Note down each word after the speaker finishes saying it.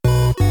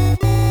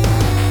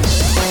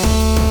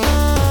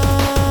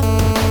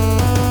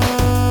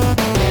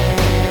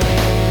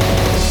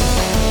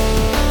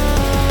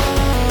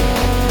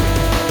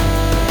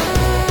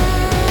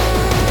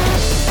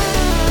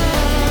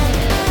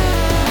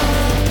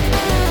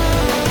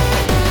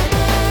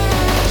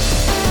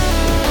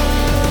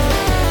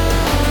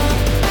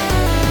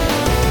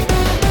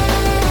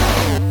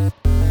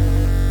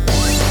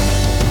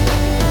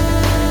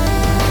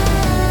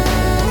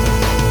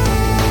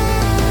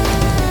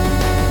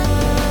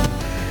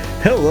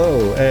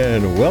Hello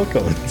and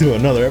welcome to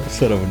another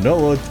episode of No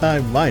Load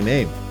Time. My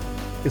name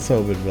is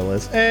Obed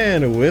Willis,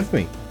 and with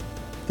me,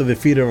 the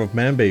defeater of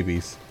man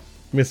babies,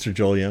 Mr.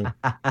 Joel Young.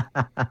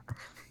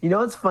 You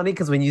know, it's funny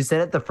because when you said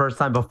it the first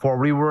time before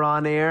we were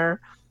on air,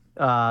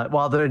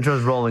 while the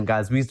intro's rolling,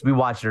 guys, we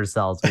watch it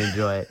ourselves. We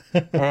enjoy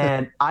it.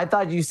 And I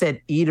thought you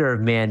said eater of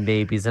man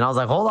babies. And I was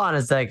like, hold on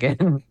a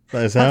second.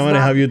 That's how many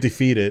have you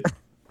defeated?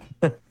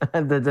 The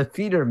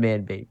defeater of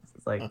man babies.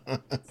 It's like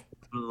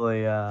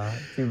really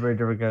two very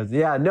different kinds.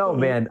 Yeah, no,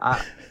 man.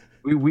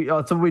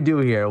 That's what we do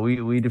here.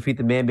 We defeat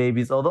the man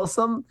babies. Although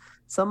some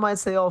might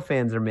say all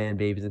fans are man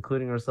babies,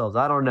 including ourselves.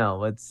 I don't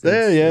know.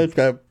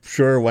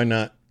 Sure, why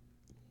not?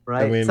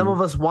 Right. I mean, some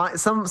of us whine.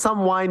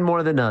 Some whine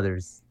more than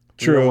others.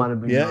 True.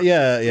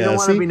 Yeah. You don't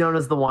want to be known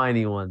as the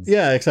whiny ones.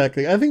 Yeah,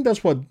 exactly. I think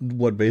that's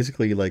what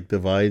basically like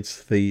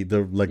divides a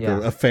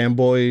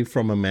fanboy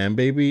from a man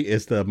baby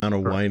is the amount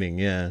of whining.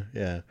 Yeah,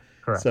 yeah.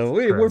 Correct. So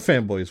we're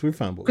fanboys. We're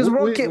fanboys. Because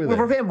we're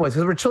fanboys.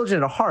 Because we're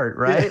children at heart,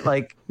 right? Yeah.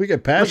 Like we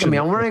get passionate.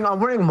 Look at me. I'm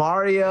wearing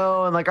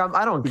Mario, and like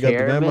I don't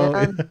care,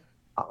 man.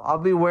 I'll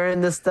be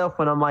wearing this stuff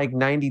when I'm like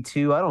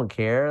 92. I don't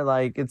care.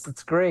 Like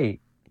it's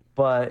great,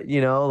 but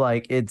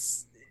like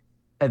it's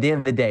at the end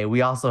of the day,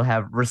 we also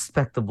have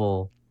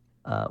respectable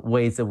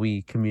ways that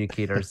we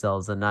communicate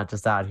ourselves, and not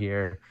just out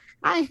here.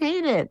 I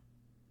hate it.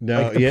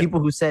 No, like the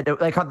people who said,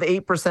 like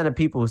the 8% of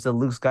people who said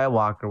Luke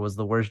Skywalker was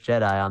the worst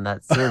Jedi on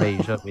that survey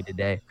you showed me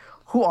today.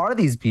 Who are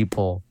these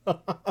people?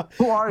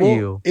 Who are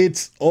you?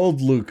 It's old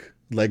Luke,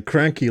 like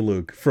cranky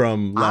Luke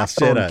from Last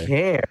Jedi. I don't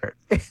care.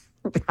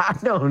 I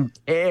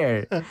don't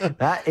care.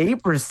 That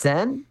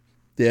 8%?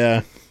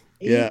 Yeah. 8%?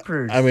 Yeah.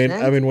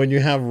 I mean, when you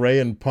have Rey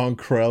and Pong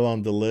Krell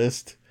on the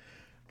list,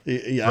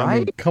 I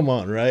mean, come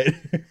on, right?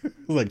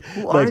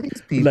 Who are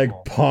these people?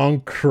 Like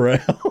Pong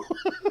Krell,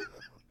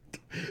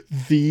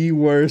 the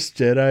worst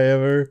Jedi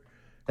ever.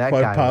 That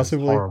quite guy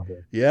possibly. Was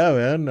horrible. Yeah,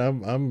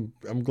 man.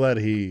 I'm glad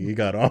he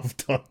got off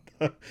on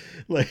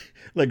like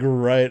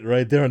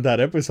right there on that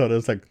episode.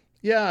 It's like,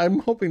 yeah, I'm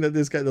hoping that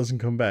this guy doesn't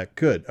come back.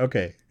 Good.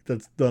 Okay.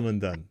 That's done and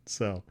done.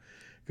 So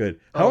good.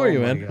 How are you,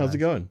 man? Gosh. How's it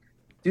going?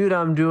 Dude,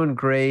 I'm doing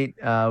great.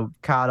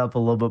 Caught up a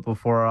little bit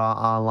before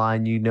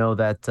online. You know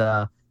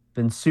that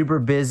been super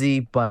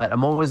busy, but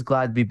I'm always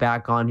glad to be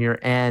back on here.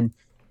 And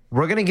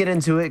we're gonna get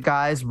into it,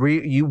 guys.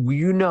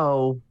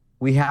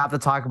 We have to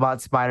talk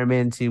about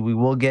Spider-Man 2. We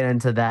will get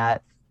into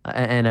that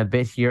in a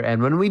bit here.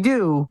 And when we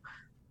do,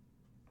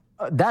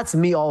 that's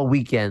me all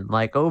weekend.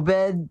 Like,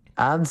 Obed,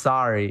 I'm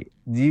sorry.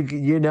 You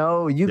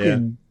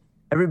can.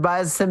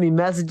 Everybody send me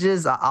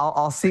messages.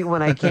 I'll see it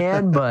when I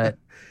can, but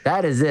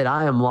that is it.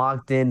 I am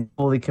locked in,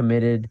 fully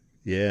committed.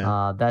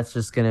 Yeah. That's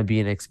just going to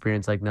be an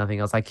experience like nothing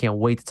else. I can't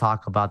wait to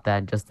talk about that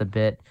in just a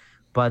bit.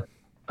 But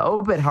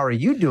Obed, how are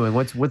you doing?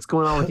 What's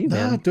going on with you,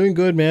 man? Doing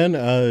good, man.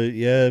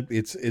 Yeah,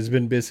 it's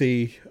been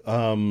busy.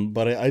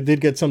 But I did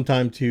get some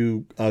time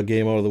to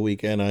game over the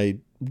weekend. I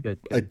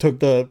took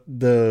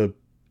the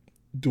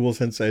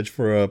DualSense Edge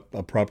for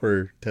a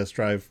proper test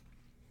drive,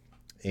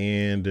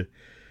 and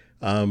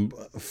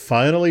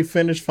finally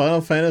finished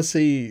Final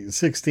Fantasy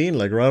 16,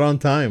 like right on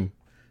time,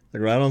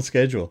 like right on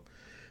schedule.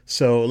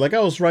 So like I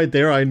was right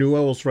there. I knew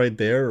I was right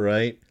there,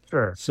 right?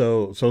 Sure.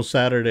 So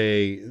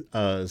Saturday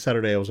I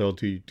was able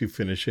to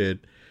finish it.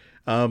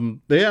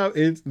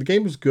 The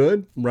game was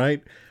good,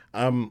 right?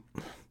 The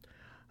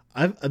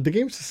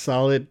game's a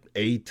solid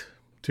 8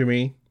 to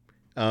me.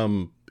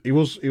 It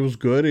was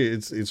good.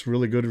 It's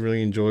really good,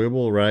 really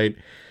enjoyable, right?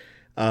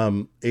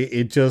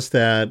 It just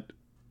that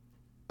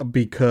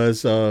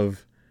because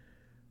of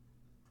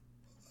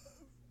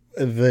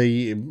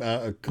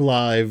the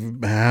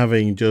Clive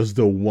having just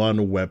the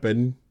one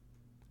weapon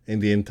in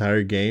the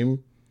entire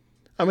game.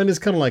 I mean, it's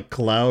kind of like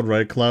Cloud,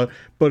 right? Cloud,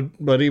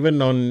 but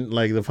even on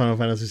like the Final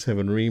Fantasy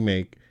VII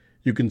remake,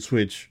 you can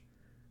switch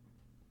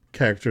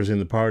characters in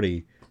the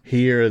party.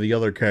 Here, the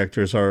other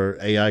characters are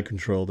AI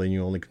controlled, and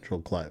you only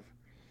control Clive.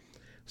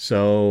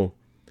 So,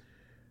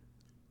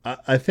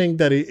 I think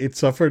that it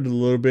suffered a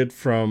little bit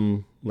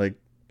from like,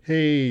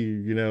 hey,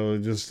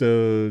 just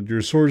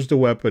your sword's the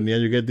weapon. Yeah,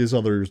 you get these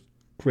other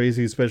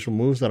crazy special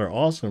moves that are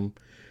awesome,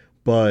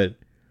 but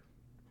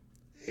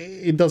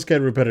it does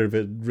get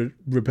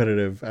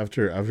repetitive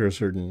after a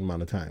certain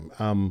amount of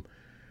time.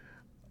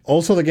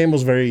 Also, the game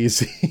was very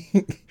easy.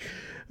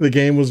 The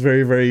game was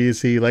very, very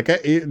easy. Like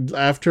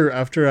after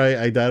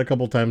I died a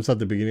couple times at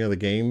the beginning of the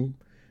game,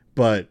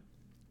 but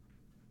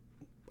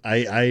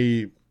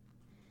I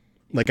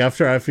like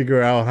after I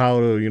figure out how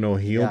to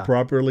heal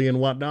properly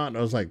and whatnot,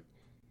 I was like,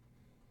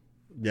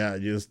 yeah,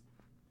 just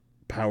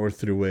power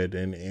through it,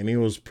 and it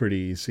was pretty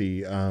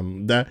easy.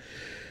 That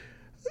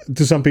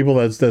to some people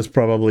that's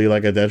probably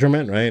like a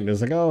detriment, right?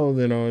 It's like, oh,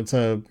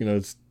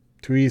 it's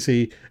too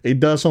easy. It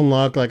does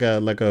unlock like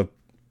a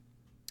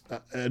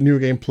new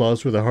game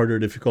plus with a harder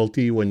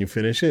difficulty when you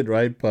finish it,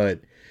 right?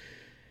 But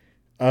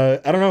I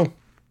don't know.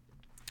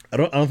 I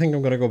don't think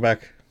I'm gonna go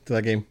back to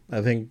that game.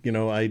 I think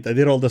I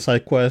did all the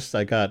side quests.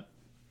 I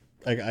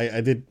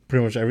did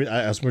pretty much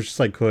as much as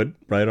I could,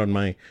 right, on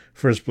my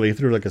first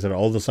playthrough. Like I said,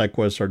 all the side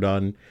quests are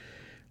done.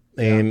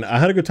 Yeah. and I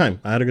had a good time.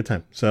 I had a good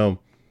time. So,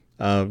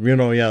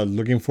 yeah,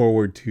 looking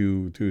forward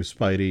to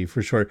Spidey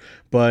for sure.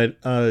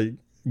 But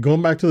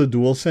going back to the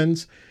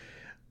DualSense,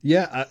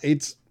 yeah,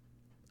 it's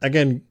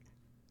again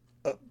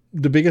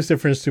the biggest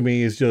difference to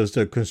me is just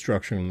the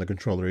construction on the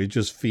controller. It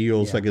just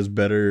feels Yeah. like it's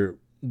better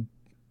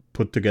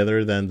put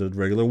together than the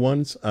regular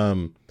ones.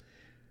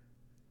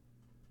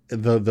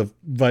 The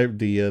vibe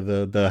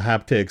the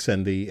haptics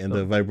and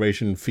the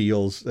vibration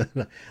feels.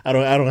 I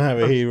don't have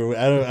a hate.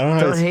 I don't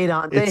have Don't hate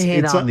on they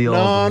hate it's on the no, old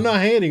I'm one.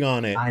 not hating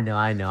on it I know.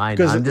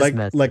 because I'm just like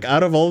messing.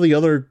 out of all the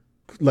other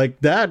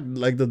like that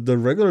like the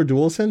regular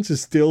DualSense is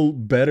still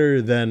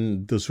better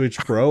than the Switch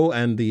Pro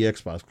and the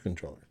Xbox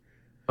controller.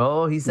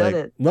 Oh, he said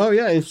Like it. no,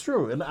 yeah, it's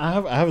true, and I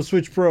have a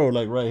Switch Pro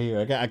like right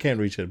here. I can't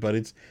reach it, but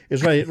it's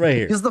right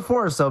here. Use the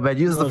force, so bad.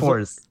 Use the No, it's like,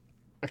 force.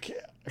 I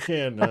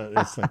can't.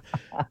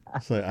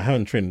 It's like I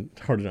haven't trained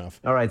hard enough.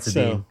 All right,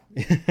 So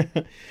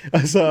Sabine.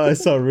 I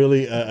saw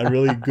really a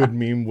really good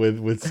meme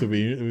with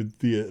Sabine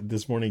with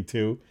this morning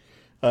too.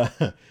 Uh,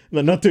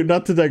 not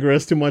to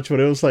digress too much, but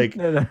it was like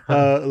No, no.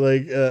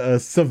 a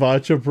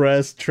Savacha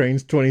press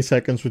trains 20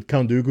 seconds with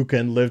Count Dooku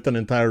can lift an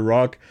entire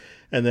rock,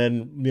 and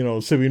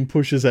then Sabine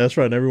pushes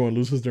Ezra and everyone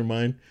loses their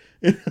mind.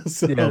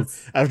 So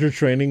Yes. after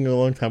training a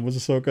long time with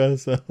Ahsoka,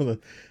 so that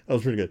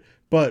was pretty good.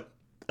 But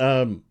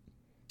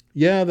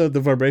yeah, the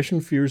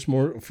vibration feels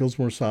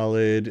more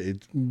solid.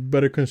 It's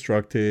better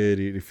constructed.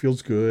 It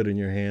feels good in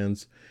your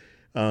hands.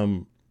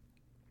 Um,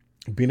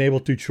 Being able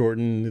to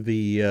shorten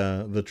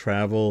the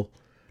travel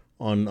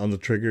on the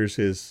triggers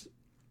is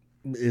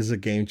a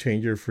game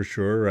changer for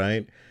sure,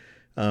 right?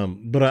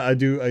 But I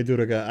do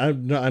like I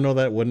know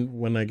that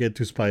when I get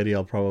to Spidey,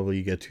 I'll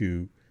probably get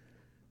to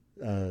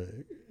uh,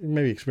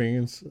 maybe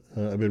experience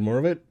a bit more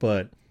of it,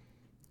 but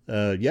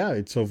yeah,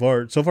 it's so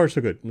far so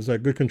good. It's a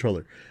good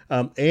controller.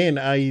 And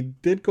I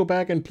did go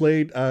back and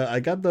played. I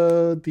got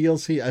the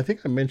DLC. I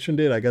think I mentioned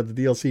it. I got the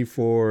DLC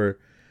for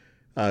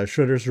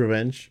Shredder's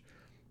Revenge.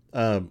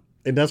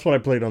 And that's what I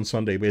played on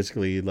Sunday,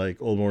 basically,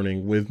 like all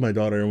morning with my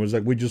daughter, and was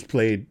like we just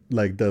played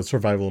like the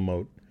survival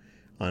mode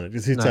on it.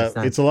 Nice, It's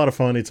nice. a lot of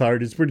fun. It's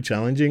hard. It's pretty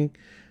challenging.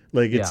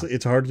 Like it's Yeah.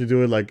 it's hard to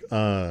do it like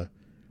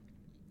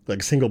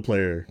single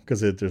player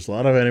because there's a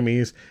lot of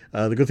enemies.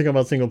 The good thing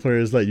about single player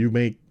is that you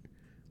make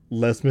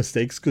less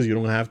mistakes because you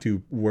don't have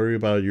to worry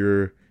about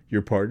your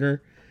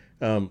partner.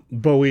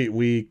 But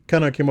we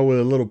kind of came up with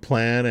a little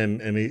plan,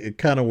 and it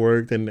kind of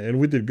worked, and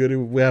we did good.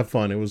 We have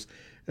fun. It was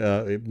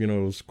it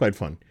was quite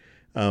fun.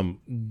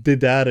 Did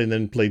that and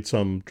then played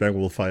some Dragon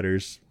Ball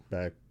Fighters.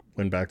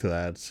 Went back to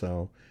that.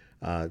 So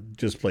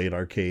just played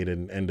arcade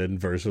and then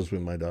versus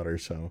with my daughter.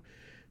 So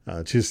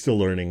she's still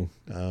learning.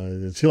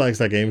 She likes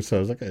that game, so I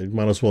was like, I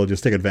might as well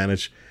just take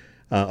advantage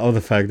of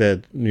the fact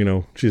that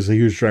she's a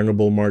huge Dragon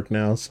Ball mark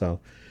now. So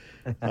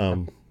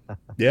um,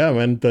 yeah,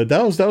 man,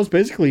 that was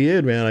basically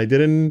it, man. I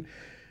didn't.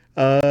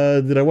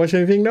 Did I watch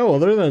anything? No,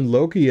 other than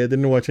Loki, I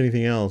didn't watch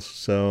anything else.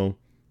 So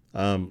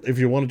if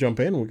you want to jump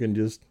in, we can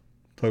just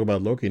talk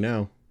about Loki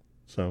now.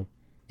 So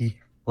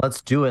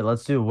Let's do it.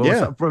 Let's do it.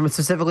 yeah,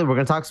 Specifically, we're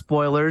going to talk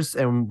spoilers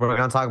and we're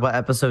going to talk about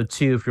episode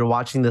 2. If you're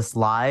watching this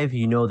live,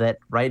 you know that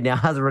right now,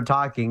 as we're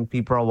talking,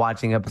 people are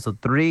watching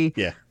episode 3.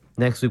 yeah,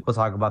 Next week, we'll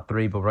talk about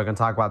 3, but we're going to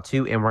talk about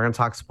 2 and we're going to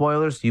talk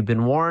spoilers. You've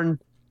been warned.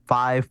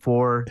 5,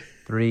 4,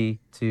 3,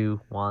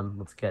 2, 1.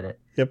 Let's get it.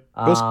 yep.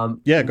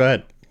 Um, Yeah, go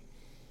ahead.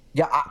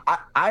 yeah,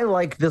 I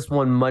like this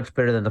one much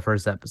better than the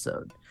first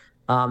episode.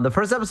 The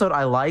first episode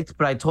I liked,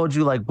 but I told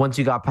you like once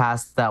you got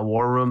past that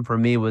war room for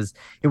me it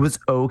was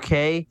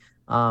okay.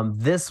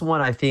 This one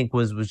I think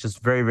was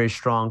just very very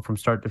strong from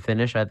start to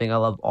finish. I think I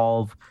love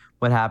all of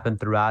what happened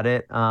throughout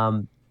it.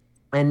 And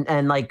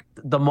like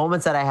the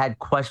moments that I had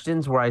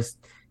questions where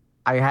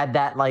I had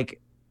that like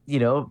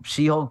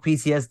She-Hulk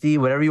PTSD,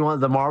 whatever you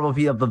want, the Marvel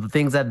of the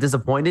things that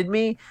disappointed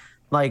me.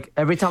 Like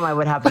every time I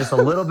would have just a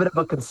little bit of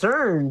a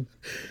concern,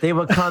 they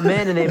would come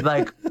in and they'd be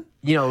like,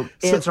 So,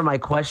 answer my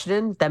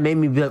question. That made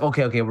me be like,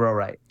 okay, we're all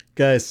right.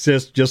 guys,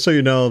 just so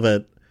you know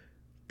that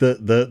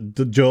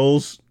the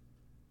Joel's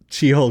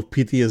She-Hulk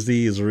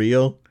PTSD is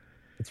real.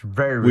 It's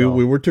very We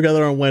real. were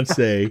together on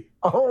Wednesday,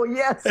 Oh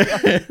yes,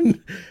 yes.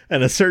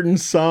 and a certain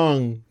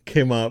song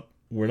came up.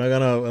 We're not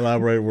gonna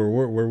elaborate where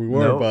we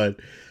were, Nope.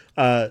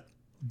 but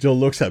Joel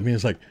looks at me and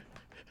is like,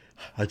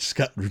 "I just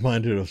got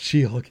reminded of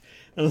She-Hulk,"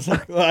 and it's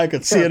like, well, I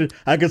could see it.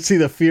 I could see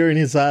the fear in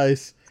his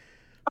eyes.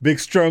 Big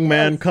strong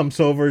man Yes. comes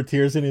over,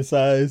 tears in his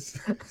eyes.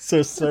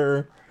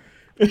 Sir.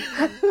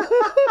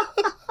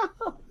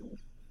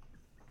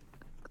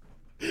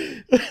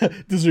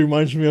 This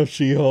reminds me of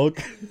She-Hulk.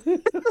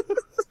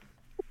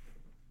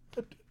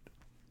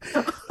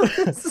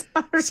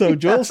 So Sorry,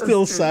 Joel's that was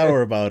still too good.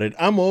 sour about it.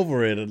 I'm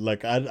over it.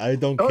 Like I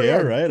don't Oh care,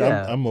 yeah, right? I'm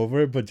yeah. I'm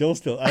over it. But Joel's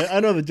still. I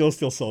know that Joel's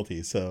still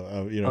salty. So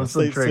I'm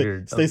so stay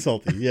triggered. stay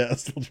salty. Yeah,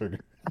 still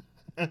triggered.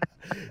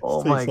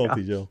 Oh Stay my god.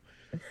 salty, Joel.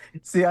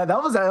 See, that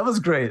was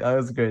great. That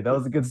was great. That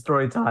was a good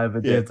story time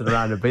and Yeah. dancing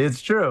around it. But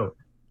it's true.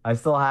 I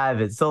still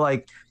have it. So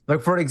like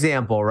for an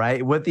example,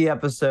 right? With the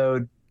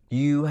episode,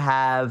 you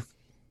have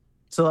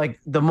So like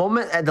the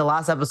moment at the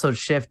last episode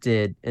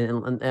shifted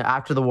and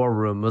after the war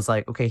room was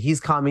like, okay, he's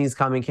coming,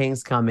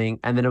 King's coming,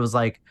 and then it was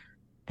like,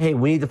 hey,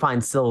 we need to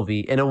find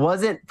Sylvie. And it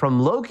wasn't from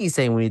Loki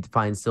saying we need to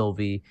find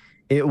Sylvie.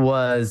 It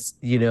was,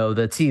 the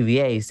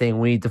TVA saying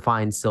we need to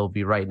find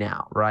Sylvie right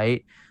now,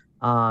 right?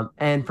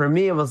 And for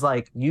me, it was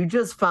like, you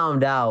just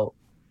found out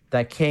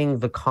that King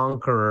the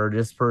Conqueror,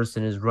 this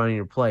person is running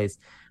your place.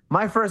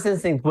 My first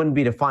instinct wouldn't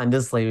be to find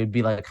this lady. It would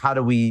be like, how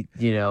do we,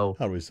 How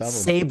do we stop him?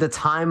 save the Yeah.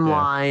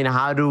 timeline?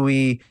 How do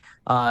we,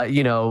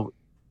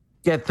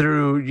 get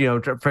through,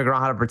 figure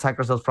out how to protect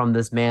ourselves from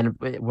this man,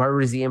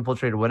 wherever is he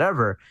infiltrated,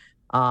 whatever.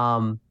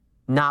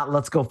 Not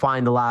let's go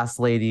find the last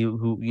lady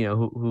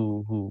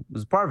who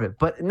was part of it.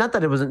 But not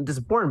that it wasn't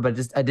disappointing, but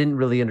just I didn't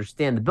really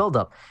understand the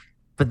buildup.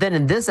 But then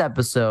in this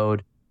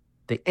episode,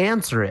 they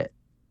answer it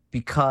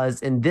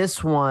because in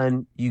this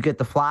one you get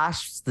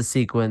the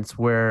sequence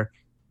where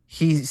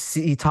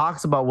he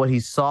talks about what he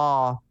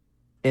saw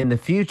in the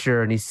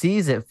future and he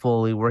sees it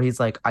fully where he's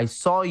like, I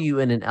saw you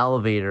in an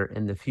elevator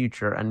in the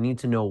future. I need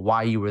to know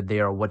why you were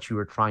there or what you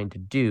were trying to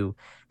do.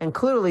 And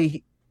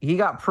clearly he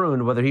got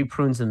pruned, whether he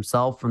prunes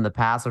himself from the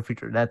past or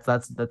future.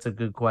 That's a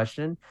good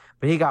question.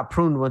 But he got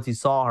pruned once he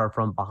saw her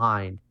from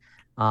behind,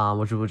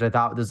 which I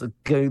thought was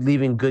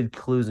leaving good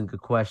clues and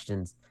good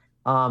questions.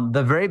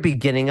 The very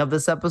beginning of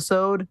this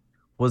episode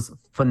was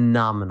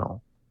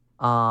phenomenal.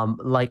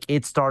 Like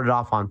it started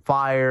off on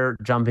fire,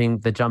 jumping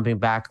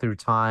back through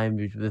time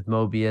with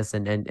Mobius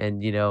and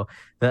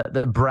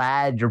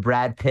the your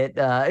Brad Pitt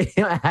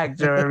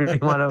actor you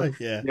want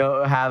to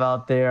Yeah. have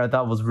out there. I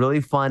thought was really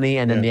funny,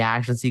 and then Yeah. the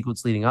action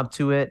sequence leading up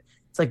to it.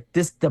 It's like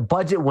the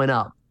budget went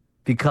up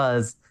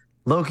because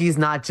Loki's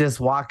not just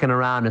walking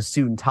around in a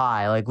suit and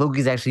tie. Like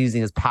Loki's actually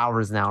using his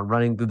powers now and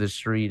running through the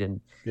street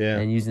Yeah.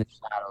 and using the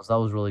shadows. That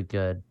was really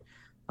good.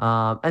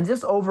 And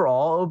just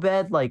overall,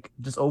 Obed, like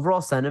just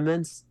overall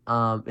sentiments,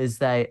 is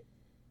that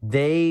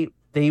they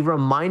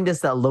remind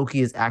us that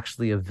Loki is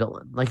actually a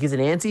villain. Like he's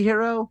an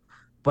anti-hero,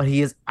 but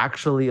he is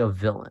actually a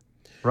villain,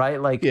 right?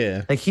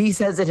 Yeah. Like he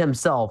says it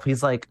himself.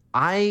 He's like,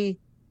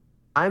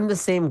 I'm the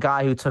same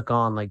guy who took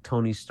on like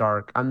Tony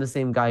Stark. I'm the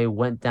same guy who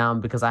went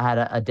down because I had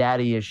a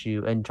daddy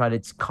issue and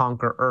tried to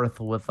conquer Earth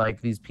with like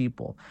these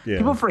people. Yeah.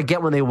 People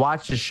forget when they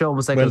watch the show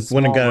almost like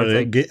When it got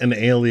like, get an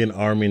alien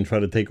army and try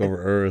to take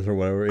over Earth or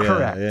whatever. Yeah.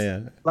 correct. Yeah.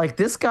 Like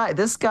this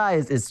guy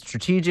is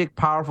strategic,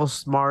 powerful,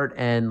 smart,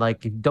 and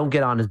like don't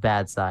get on his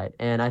bad side.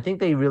 And I think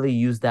they really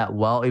used that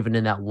well, even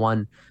in that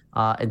one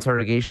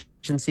interrogation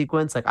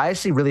sequence. Like I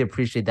actually really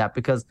appreciate that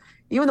because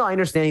even though I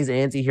understand he's an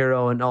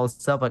anti-hero and all this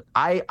stuff, like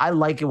I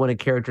like it when a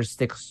character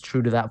sticks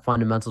true to that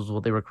fundamentals of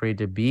what they were created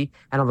to be.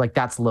 And I'm like,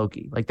 that's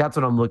Loki. Like that's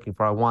what I'm looking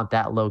for. I want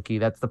that Loki.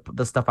 That's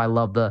the stuff I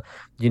love. The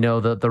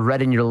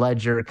red in your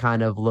ledger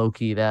kind of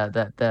Loki, that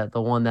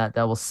the one that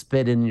will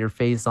spit in your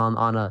face on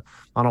a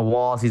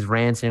wall as he's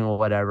ranting or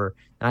whatever.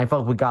 And I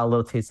felt we got a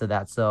little taste of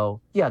that. So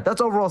yeah,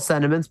 that's overall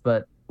sentiments,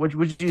 but what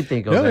did you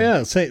think of Oh it?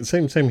 yeah,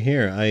 same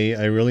here.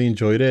 I really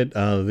enjoyed it.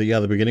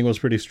 The beginning was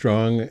pretty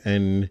strong,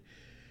 and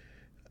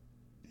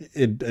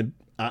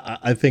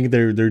I think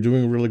they're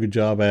doing a really good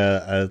job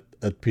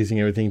at piecing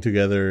everything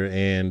together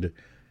and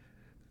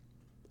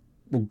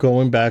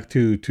going back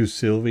to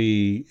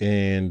Sylvie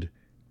and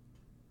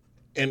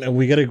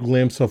we get a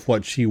glimpse of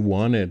what she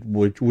wanted,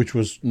 which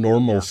was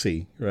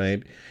normalcy,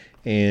 right?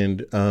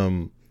 And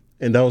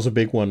that was a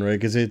big one, right?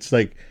 Because it's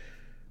like,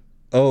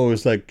 oh,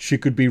 it's like she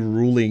could be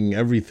ruling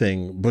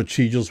everything, but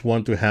she just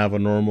want to have a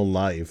normal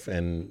life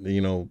and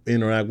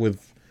interact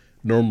with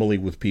normally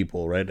with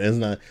people, right? And it's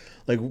not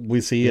like we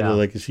see it Yeah.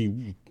 like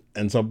she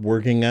ends up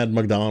working at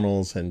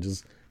McDonald's and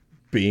just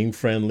being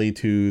friendly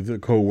to the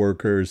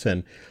coworkers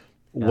and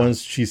Yeah.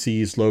 once she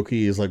sees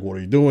Loki is like, what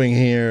are you doing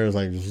here? It's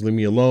like, just leave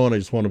me alone. I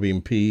just want to be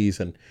in peace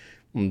and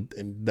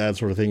that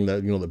sort of thing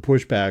that the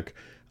pushback.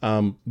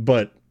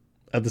 But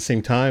at the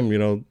same time,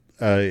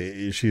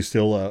 she's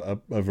still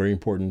a very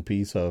important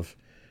piece of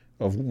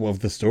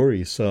the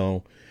story.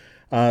 So,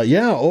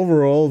 yeah,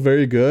 overall,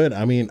 very good.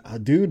 I mean,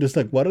 dude, it's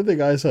like, what are the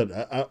guys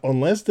that,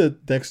 unless the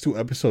next two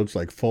episodes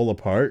like fall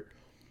apart,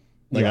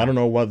 like, Yeah. I don't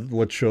know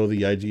what show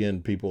the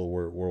IGN people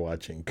were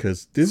watching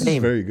because this is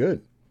Same. very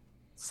good.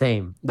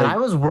 Same. And Like, I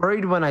was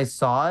worried when I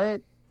saw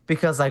it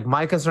because like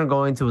my concern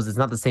going to was it's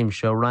not the same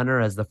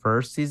showrunner as the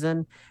first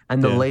season.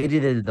 And the yeah, lady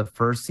that did the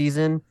first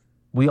season,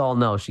 we all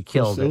know she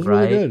killed it it, was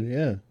really right? good. Yeah,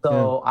 yeah.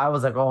 So I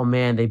was like, oh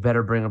man, they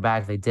better bring her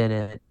back. They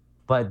didn't.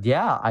 But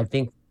yeah, I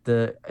think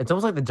it's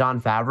almost like the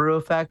John Favreau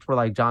effect where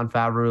like John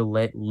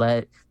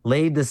Favreau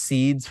laid the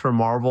seeds for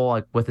Marvel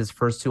like with his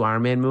first two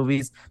Iron Man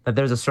movies, that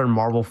there's a certain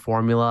Marvel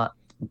formula.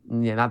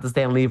 Yeah, not the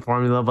Stan Lee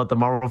formula, but the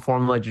Marvel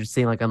formula that you're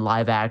seeing like in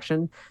live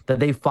action, that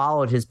they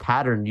followed his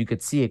pattern. You could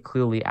see it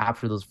clearly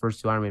after those first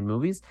two Iron Man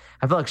movies.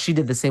 I feel like she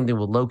did the same thing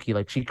with Loki.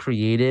 Like she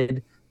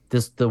created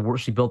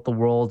she built the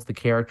worlds, the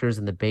characters,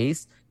 and the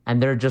base,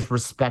 and they're just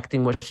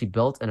respecting what she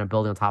built and are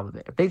building on top of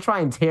it. If they try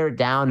and tear it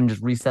down and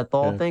just reset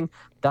the whole Yeah. thing,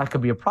 that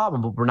could be a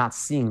problem. But we're not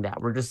seeing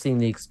that. We're just seeing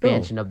the No,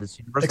 expansion of this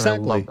universe, and I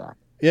exactly. love that.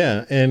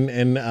 Yeah,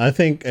 and I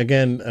think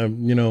again,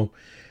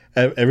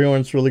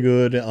 Everyone's really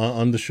good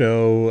on the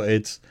show.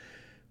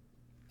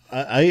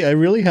 I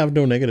really have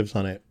no negatives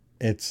on it.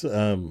 It's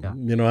Yeah.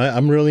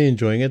 I'm really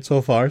enjoying it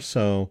so far.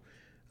 So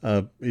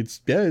it's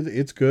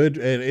good.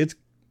 And it's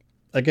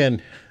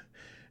again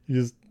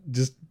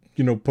just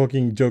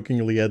poking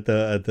jokingly at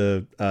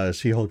the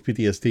She-Hulk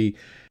PTSD,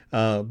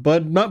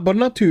 but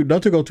not to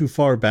go too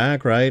far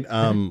back, right?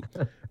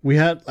 We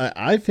had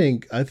I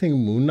think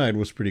Moon Knight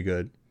was pretty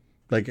good.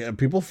 Like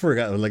people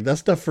forgot, like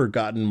that's the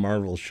forgotten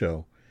Marvel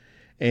show,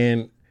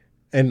 and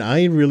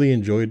I really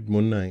enjoyed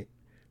Moon Knight.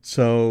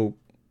 So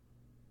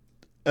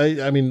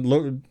I mean,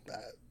 look,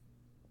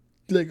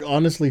 like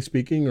honestly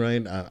speaking,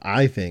 right?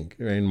 I think,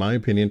 in my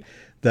opinion,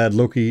 that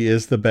Loki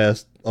is the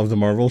best of the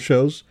Marvel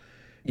shows,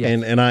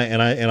 and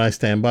Yes. I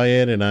stand by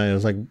it. And I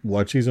was like,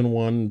 watch season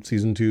one,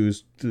 season two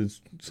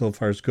is so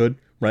far is good,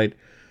 right?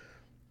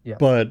 Yes.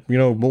 But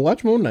but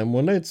watch Moon Knight.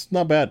 Moon Knight's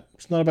not bad.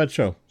 It's not a bad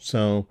show.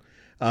 So,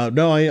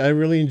 no, I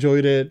really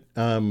enjoyed it.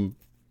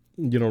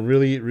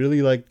 Really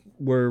really like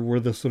where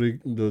the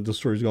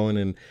story's going.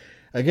 And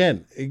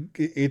again,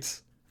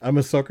 it's I'm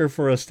a sucker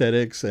for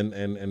aesthetics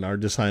and art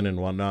design and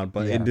whatnot.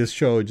 But in this Yes.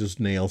 show, it just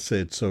nails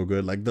it so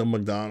good. Like the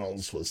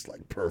McDonald's was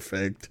like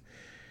perfect.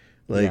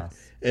 Like,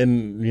 Yes.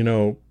 and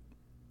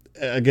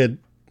again,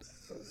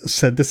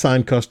 set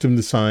design, costume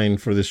design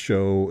for this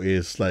show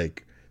is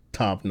like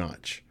top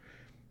notch.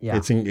 Yeah.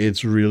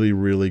 It's really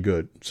really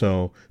good.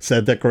 So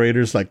set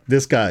decorators like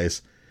this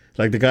guys,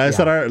 like the guys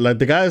that Yeah. are like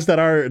the guys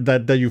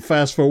that you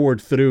fast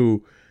forward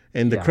through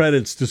in the Yes.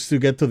 credits just to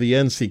get to the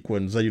end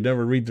sequence that you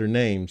never read their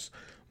names.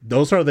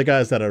 Those are the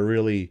guys that are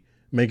really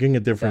making a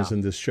difference Yeah.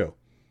 in this show.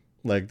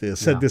 Like the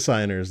set Yeah.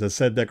 designers, the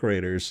set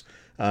decorators,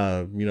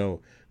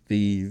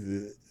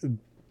 the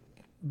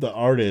the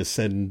artists,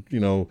 and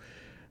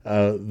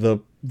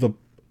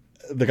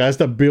the guys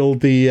that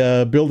build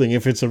the building.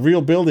 If it's a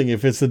real building,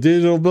 if it's a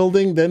digital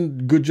building,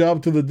 then good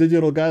job to the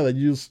digital guy that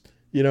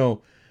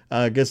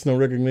gets no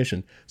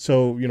recognition.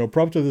 So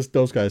prop to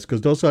those guys,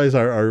 because those guys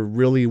are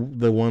really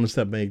the ones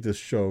that make this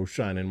show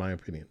shine, in my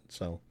opinion.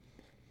 So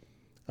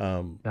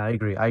I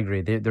agree. I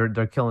agree.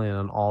 They're killing it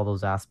on all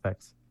those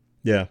aspects.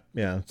 yeah,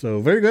 yeah. So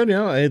very good.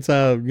 It's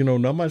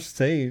not much to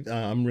say.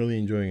 I'm really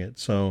enjoying it.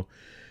 So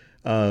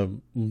uh,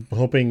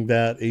 hoping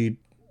that it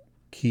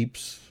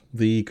keeps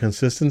the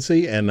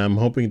consistency, and I'm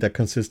hoping that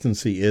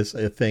consistency is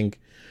I think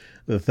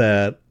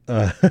that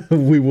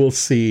we will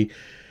see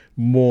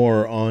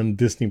more on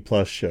Disney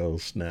Plus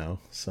shows now,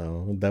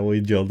 so that way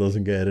Jill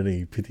doesn't get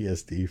any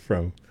PTSD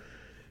from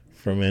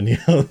any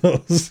of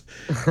those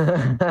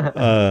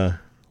uh,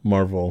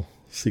 Marvel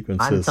I'm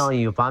sequences. telling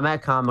you, if I'm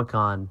at Comic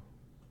Con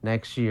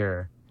next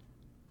year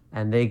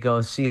and they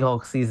go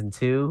She-Hulk season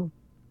two,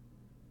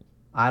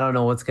 I don't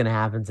know what's gonna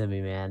happen to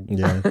me, man.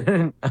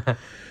 Yeah,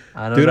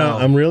 I don't dude, know.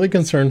 I'm really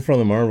concerned for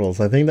the Marvels.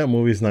 I think that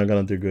movie's not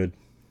gonna do good.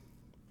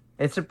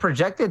 It's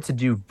projected to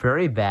do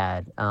very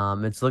bad.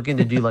 It's looking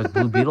to do like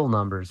Blue Beetle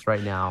numbers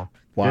right now.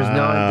 There's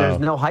Wow.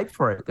 no hype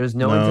for it. There's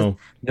No.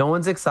 no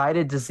one's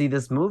excited to see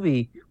this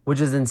movie,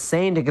 which is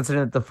insane to consider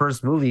that the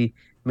first movie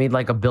made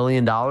like $1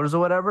 billion or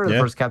whatever, the Yeah.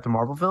 first Captain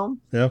Marvel film.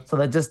 Yeah. So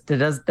that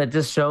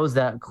just shows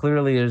that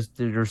clearly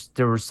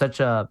there was such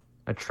a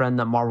trend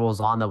that Marvel was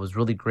on that was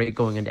really great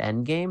going into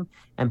Endgame,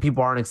 and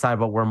people aren't excited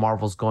about where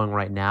Marvel's going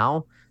right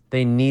now.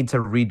 They need to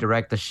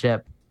redirect the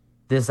ship.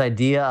 This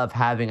idea of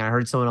having, I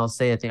heard someone else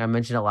say, I think I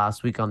mentioned it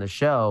last week on the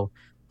show,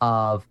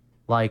 of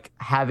like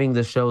having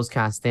the shows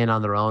kind of stand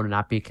on their own and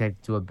not be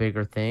connected to a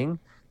bigger thing.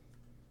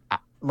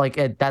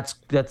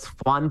 That's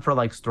fun for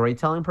like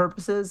storytelling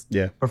purposes,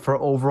 Yeah. but for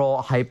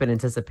overall hype and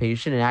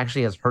anticipation, it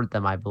actually has hurt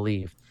them, I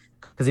believe.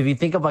 Because if you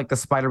think of like the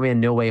Spider-Man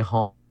No Way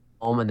Home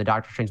and the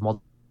Doctor Strange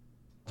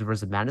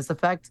Multiverse of Madness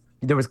effect,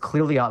 there was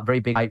clearly a very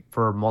big hype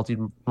for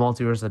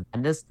Multiverse of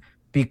Madness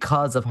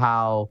because of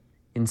how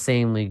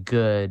insanely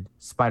good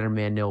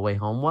Spider-Man No Way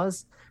Home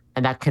was,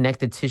 and that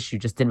connected tissue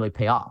just didn't really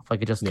pay off.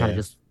 Like it just kind of Yeah.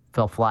 just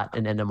fell flat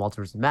and ended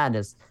Multiverse of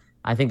Madness.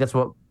 I think that's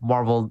what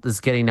Marvel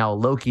is getting now.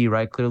 Loki,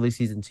 right? Clearly,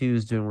 season two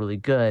is doing really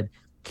good.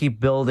 Keep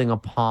building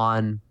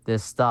upon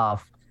this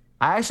stuff.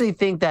 I actually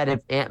think that if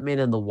Ant-Man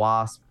and the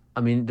Wasp,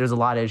 I mean, there's a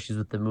lot of issues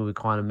with the movie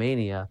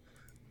Quantumania,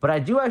 but I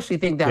do actually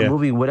think that Yeah.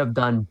 movie would have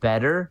done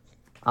better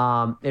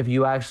if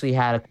you actually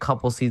had a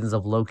couple seasons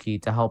of Loki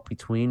to help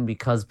between,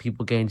 because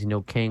people getting to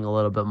know King a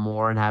little bit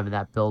more and having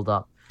that build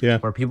up Yeah.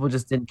 where people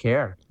just didn't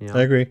care, you I know?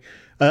 agree.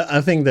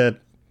 I think that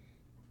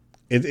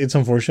it's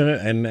unfortunate,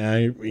 and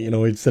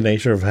it's the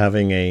nature of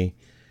having a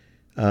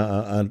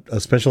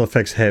special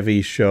effects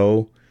heavy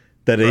show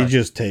that it Correct.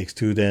 just takes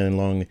too damn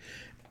long.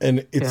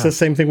 And it's the Yeah.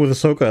 same thing with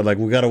Ahsoka. Like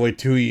we gotta wait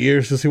 2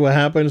 years to see what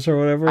happens or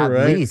whatever, At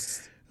right?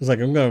 least It's like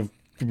I'm gonna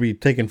be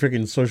taking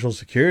freaking Social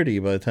Security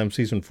by the time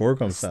season 4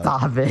 comes out.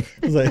 stop it.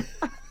 It's like,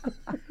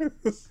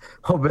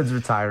 Hope it's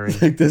retiring.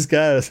 like this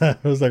guy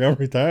was like, I'm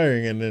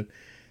retiring, and then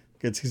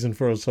get season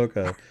 4 of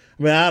Ahsoka.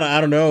 I mean, I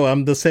don't know.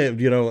 I'm the same.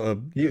 You,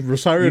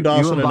 Rosario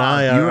Dawson and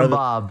I You are and the,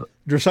 Bob.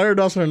 Rosario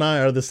Dawson and I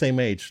are the same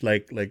age.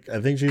 Like I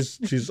think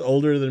she's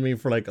older than me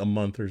for like a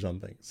month or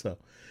something. So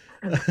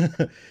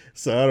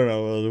So I don't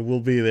know. We'll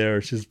be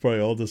there. She's probably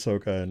old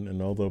Ahsoka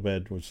and old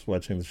Obed was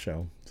watching the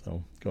show.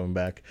 So going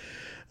back.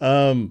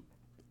 Um,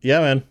 yeah,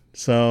 man.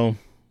 So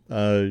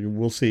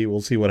we'll see.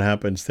 We'll see what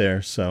happens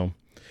there. So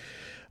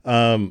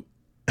um,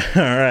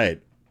 all right.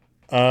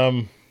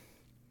 Um,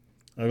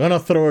 I'm gonna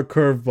throw a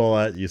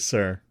curveball at you,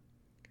 sir.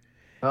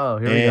 Oh,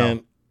 here we go.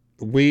 And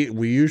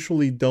we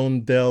usually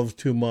don't delve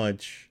too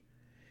much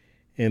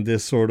in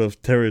this sort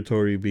of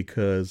territory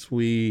because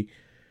we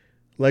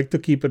like to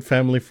keep it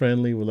family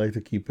friendly. We like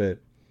to keep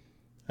it,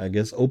 I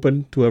guess,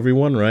 open to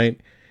everyone, right?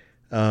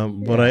 But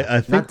Yeah, I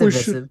not think we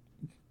should, divisive.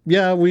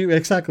 yeah, we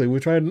exactly. We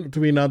try to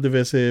be not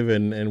divisive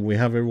and we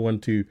have everyone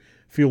to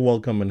feel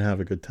welcome and have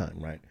a good time,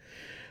 right?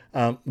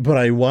 But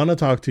I want to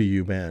talk to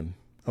you, man,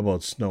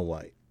 about Snow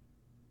White.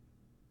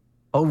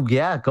 Oh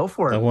yeah, go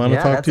for I it. want to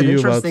Yeah, talk that's to an you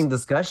about. interesting I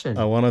discussion.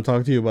 want to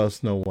talk to you about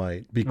Snow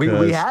White We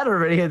because had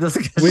already a we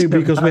discussion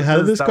because we about had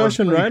a this. That was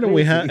discussion, pretty right? And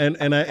we had crazy.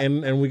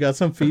 and we got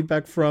some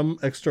feedback from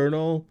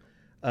external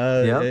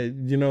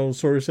Yep.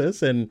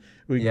 sources, and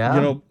we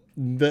Yeah.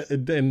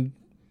 and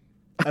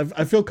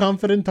I feel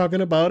confident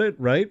talking about it,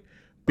 right? Okay.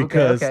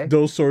 Because Okay.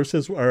 those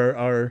sources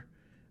are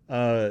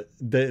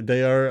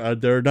they are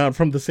they're not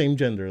from the same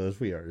gender as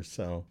we are.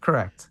 So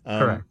Correct.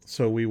 Correct.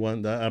 so we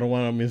want I don't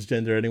want to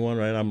misgender anyone,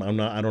 right? I'm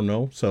not, I don't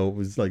know. So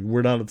it's like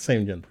we're not the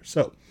same gender.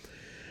 So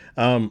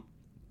um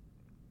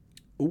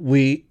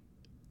we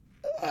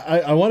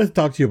I wanted to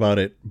talk to you about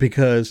it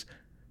because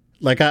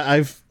like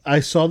I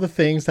saw the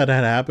things that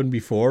had happened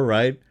before,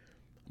 right?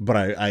 But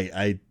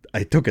I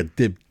took a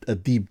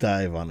deep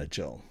dive on it,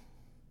 Joe.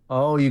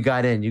 Oh, you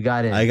got in. You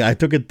got in. I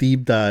took a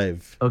deep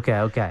dive Okay.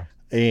 Okay.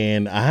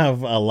 and I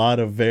have a lot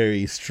of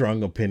very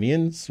strong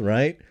opinions,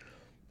 right?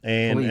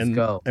 Please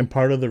go. And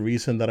part of the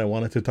reason that I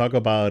wanted to talk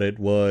about it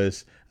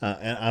was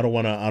and I don't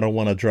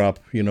want to drop,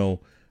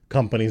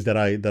 companies that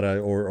I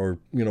or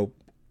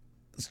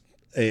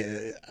uh,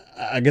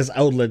 I guess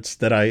outlets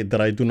that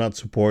I do not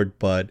support,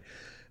 but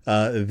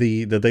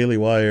the Daily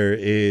Wire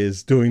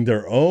is doing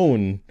their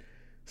own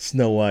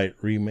Snow White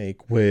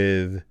remake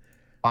with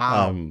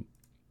Wow. um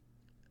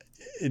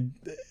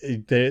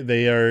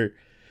they are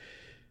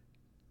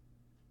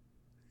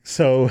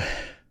so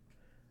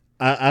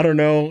I don't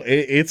know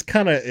it's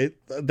kind of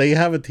they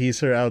have a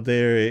teaser out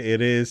there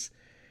it is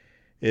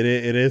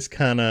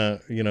kind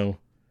of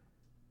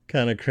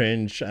kind of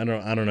cringe I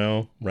don't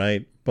know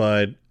right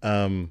but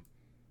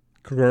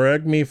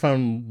correct me if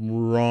I'm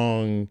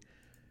wrong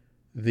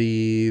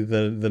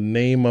the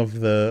name of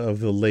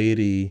the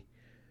lady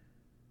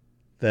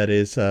that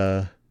is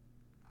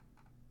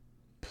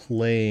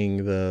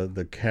playing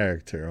the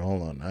character.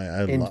 Hold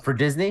on, In for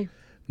Disney?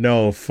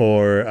 no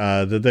for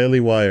the Daily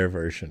Wire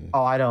version.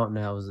 Oh, I don't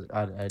know.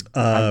 I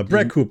Brett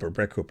didn't. Cooper.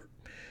 Brett Cooper.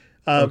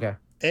 Uh,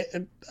 Okay.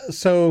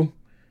 so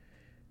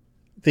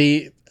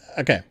the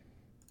okay,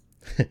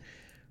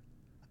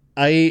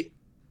 I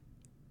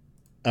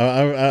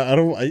I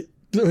don't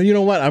you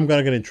know what I'm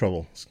gonna get in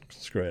trouble.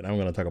 Screw it. I'm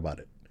gonna talk about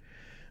it.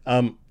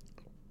 Um,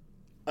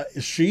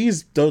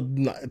 she's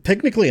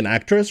technically an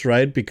actress,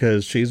 right?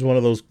 Because she's one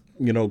of those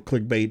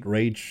clickbait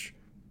rage.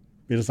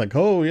 You're just like,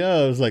 oh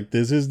yeah, it's like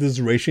this is this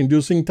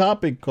rage-inducing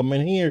topic. Come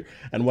in here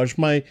and watch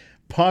my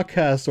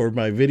podcast or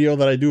my video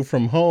that I do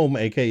from home,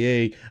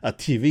 aka a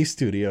TV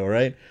studio,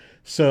 right?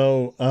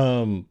 So,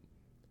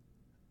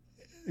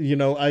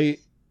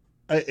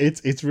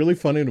 it's really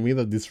funny to me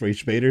that these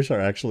rage baiters are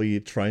actually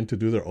trying to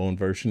do their own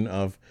version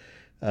uh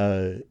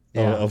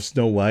Yeah. of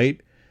Snow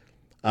White.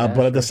 Yeah.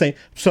 But at the Sure. same,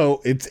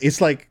 so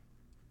it's like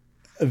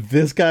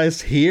this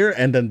guy's here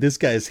and then this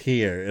guy's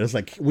here. It's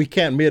like we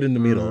can't meet in the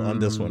middle on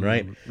this one,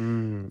 right?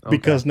 Okay.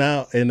 Because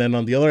now and then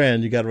on the other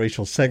end you got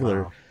Rachel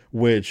Segler, Wow.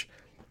 which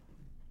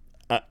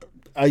I,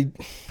 I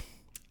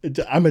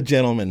I'm a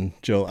gentleman,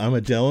 Joe. I'm a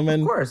Of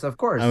gentleman. course. Of I'm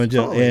course. a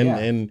gentleman,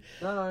 Totally. Yeah. and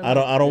No. No. No. I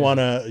don't Yeah. want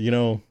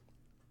to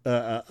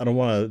I don't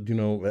want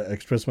to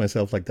express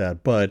myself like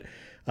that, but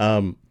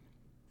um,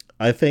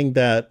 I think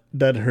that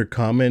her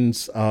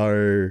comments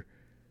are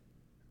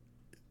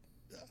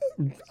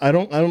I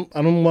don't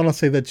want to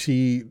say that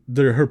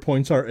her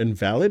points are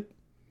invalid,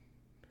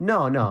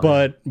 No. No.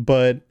 No.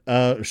 but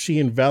she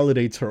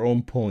invalidates her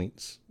own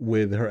points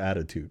with her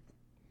attitude.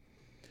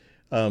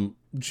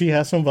 She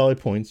has some valid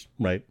points,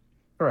 right?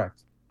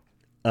 Correct.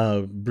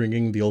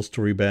 Bringing the old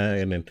story back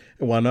and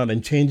whatnot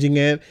and changing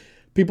it.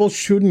 People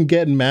shouldn't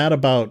get mad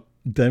about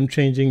them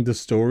changing the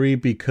story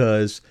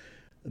because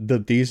the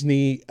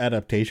Disney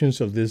adaptations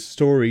of these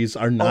stories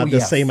are Oh not the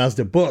same yes. as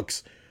the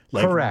books.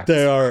 Like they Correct.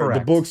 are, the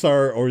Correct. books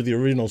are, or the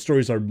original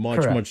stories are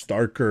much Correct.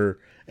 darker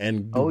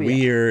and Oh yeah.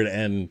 weird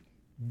and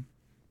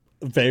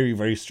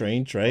very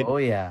strange, right? Oh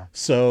yeah.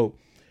 So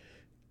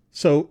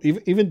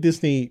even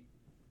Disney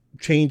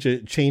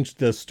changed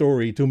the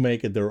story to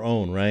make it their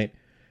own, right?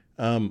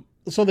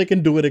 So they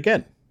can do it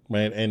again,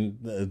 right?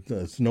 And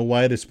Snow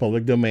White is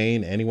public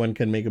domain; anyone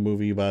can make a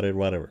movie about it,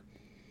 whatever.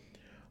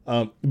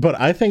 But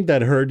I think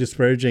that her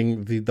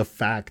disparaging the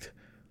fact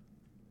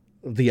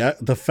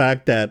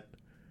that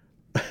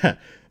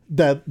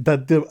that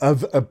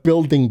a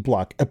building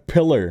block, a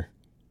pillar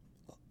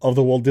of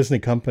the Walt Disney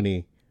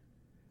Company,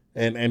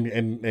 and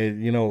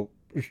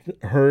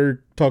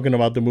her talking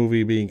about the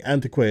movie being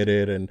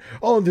antiquated, and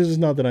oh, this is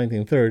not the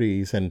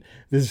 1930s, and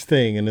this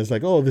thing, and it's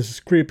like, oh, this is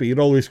creepy. It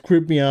always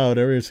creeped me out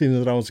ever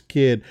since I was a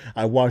kid.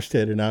 I watched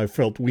it and I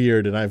felt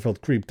weird and I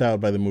felt creeped out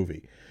by the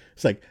movie.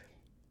 It's like,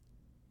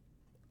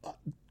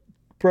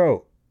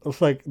 bro,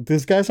 it's like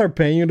these guys are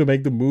paying you to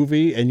make the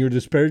movie, and you're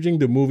disparaging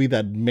the movie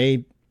that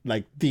made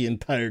like the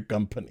entire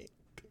company,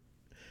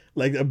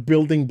 like a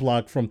building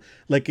block from,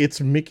 like,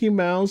 it's Mickey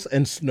Mouse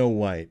and Snow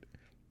White.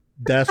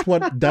 That's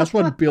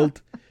what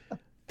built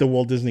the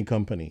Walt Disney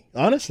Company.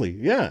 Honestly,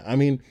 yeah. I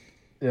mean,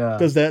 Yeah.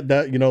 because that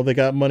they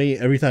got money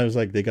every time. It's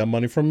like they got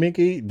money from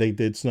Mickey, they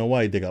did Snow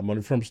White. They got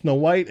money from Snow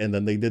White, and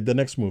then they did the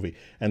next movie,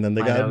 and then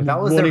they I got know. That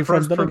was money their from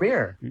first the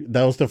premiere.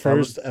 that was the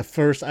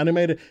first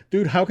animated.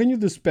 Dude, how can you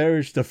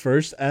disparage the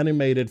first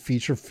animated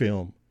feature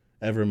film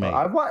ever made,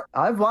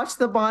 I've watched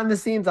the behind the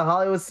scenes of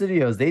Hollywood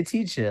Studios. They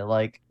teach it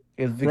like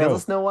it's because bro?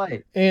 of Snow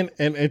White. And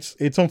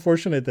it's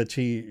unfortunate that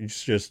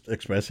she's just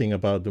expressing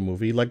about the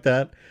movie like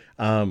that.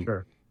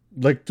 Sure.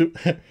 Like to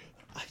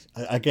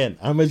again,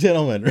 I'm a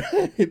gentleman,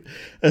 right?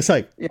 It's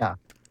like Yeah.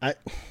 I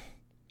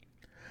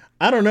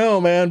I don't know,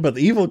 man, but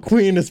the Evil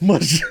Queen is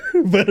much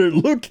better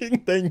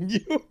looking than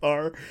you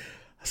are.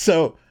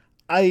 So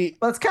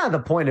That's kind of the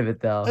point of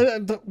it, though.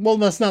 well,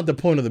 that's not the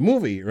point of the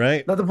movie,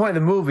 right? Not the point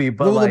of the movie,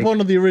 but Well, like the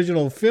point of the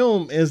original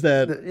film is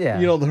that yeah.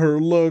 her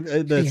look.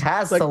 She That's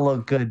has like, to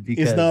look good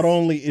because it's not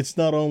only Yeah. it's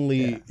not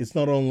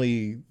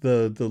only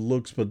the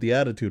looks, but the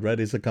attitude, right?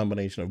 It's a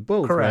combination of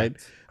both, right?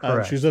 Correct.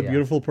 Correct. She's a yeah.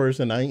 beautiful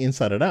person,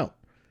 inside and out,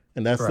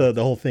 and that's Correct.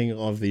 the whole thing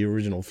of the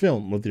original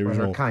film, with the Or her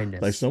original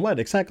kindness. like Snow White,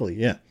 exactly,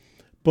 yeah.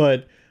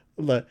 But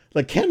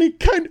like can it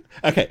kind of,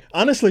 okay?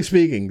 Honestly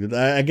speaking,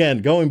 again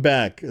going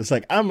back, it's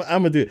like I'm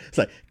a dude. It's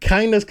like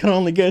kindness can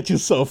only get you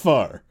so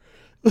far.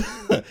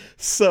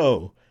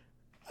 So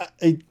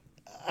I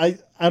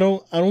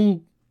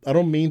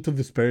don't mean to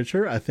disparage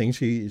her. I think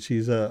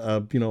she's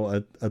a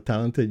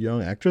talented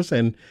young actress,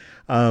 and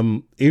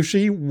if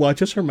she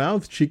watches her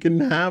mouth, she can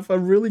have a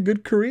really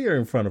good career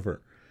in front of her.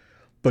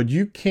 But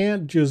you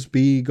can't just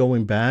be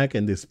going back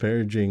and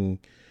disparaging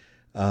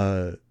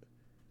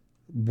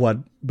what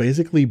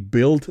basically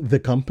built the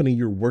company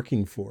you're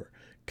working for.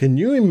 Can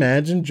you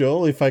imagine,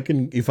 Joel, if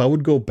I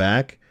would go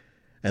back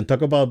and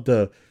talk about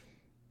the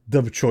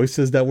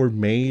choices that were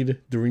made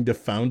during the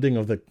founding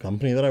of the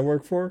company that I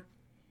work for?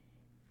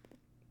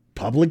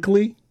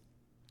 Publicly,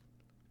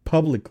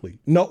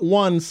 not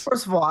once,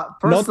 First of all,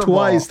 not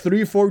twice,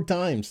 3-4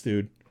 times,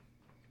 dude.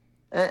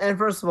 and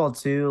first of all,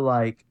 too,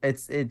 like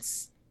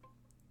it's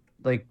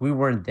like we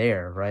weren't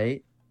there,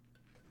 right?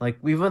 Like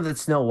we went with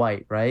Snow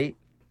White, right?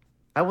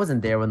 I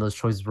wasn't there when those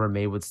choices were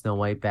made with Snow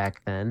White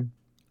back then.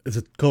 It's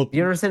a cult.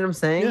 You understand what I'm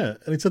saying? Yeah,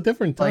 and it's a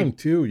different time Like,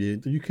 too.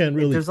 You can't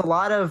really. There's a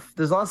lot of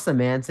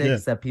semantics Yeah.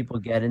 that people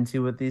get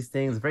into with these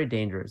things. It's very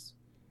dangerous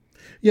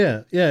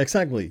Yeah,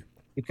 exactly.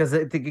 because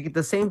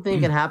the same thing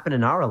can happen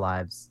in our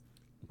lives.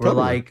 We're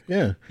Totally. like,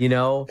 Yeah,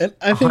 and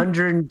I think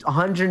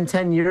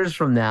 110 years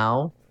from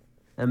now,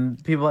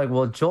 and people are like,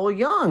 well, Joel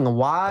Young,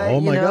 why?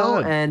 Oh my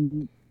God.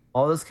 And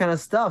all this kind of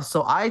stuff.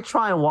 So I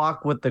try and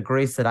walk with the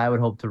grace that I would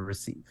hope to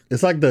receive.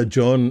 it's like the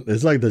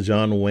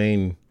John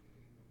Wayne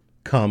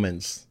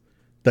comments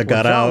that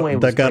got John out. Wayne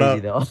That was got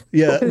crazy, out. though.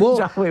 Yeah, well,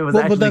 John Wayne was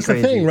but actually that's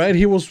crazy. the thing, right?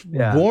 He was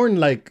Yeah. born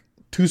like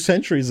 2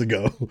 centuries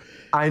ago.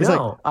 I It's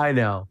know.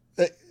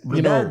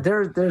 You know,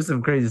 There's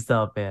some crazy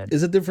stuff, man.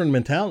 it's a different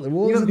mentality.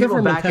 Well, it's Even a people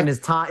different back in his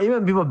time,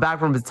 even people back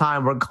from his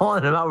time were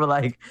calling him out. We're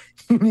like,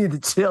 you need to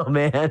chill,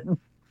 man.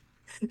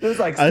 There's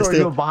like I stories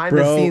still- people behind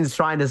bro. the scenes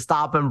trying to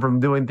stop him from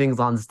doing things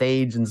on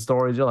stage and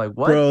stories. You're like,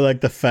 what? Bro,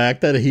 like the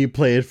fact that he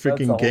played a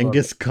freaking whole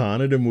Genghis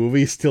Khan in the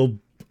movie still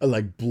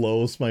like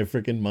blows my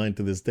freaking mind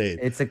to this day.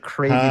 It's a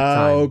crazy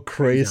How time.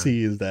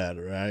 crazy is that,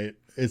 right?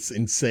 It's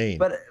insane.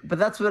 But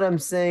that's what I'm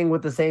saying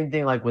with the same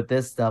thing, like with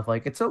this stuff.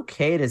 Like it's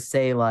okay to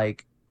say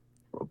like,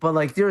 but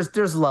like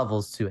there's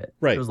levels to it.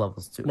 Right. There's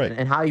levels to it, Right.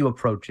 and how you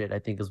approach it, I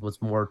think, is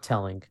what's more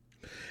telling.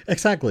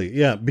 Exactly.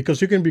 Yeah,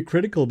 because you can be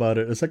critical about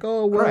it. It's like,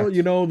 oh well, Correct.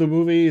 the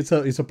movie it's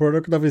a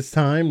product of its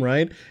time,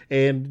 right?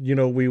 And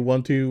we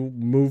want to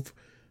move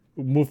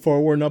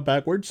forward, not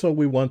backwards. So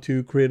we want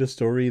to create a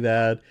story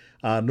that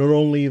not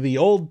only the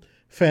old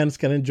fans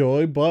can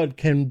enjoy, but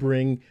can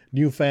bring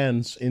new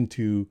fans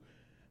into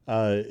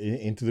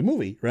the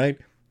movie, right?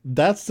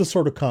 That's the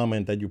sort of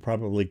comment that you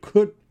probably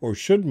could or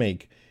should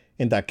make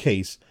in that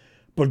case.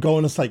 But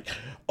going, it's like,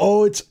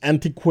 oh, it's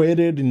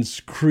antiquated and it's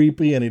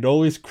creepy and it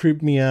always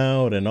creeped me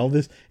out and all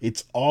this.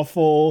 It's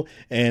awful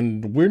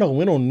and we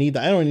don't need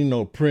that. I don't need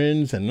no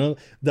prints and no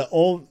the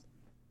old.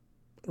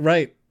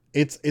 Right?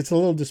 It's a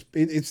little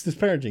it's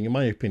disparaging in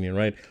my opinion,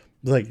 right?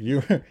 Like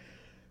you're,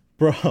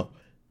 bro.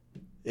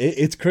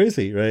 It's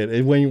crazy,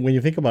 right? When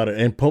you think about it,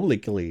 and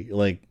publicly,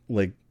 like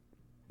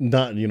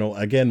not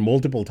again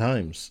multiple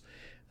times.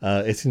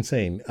 It's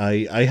insane.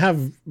 I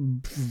have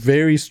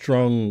very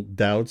strong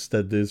doubts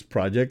that this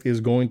project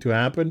is going to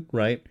happen,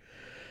 right?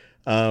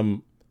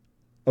 Oh,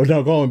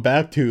 now going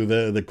back to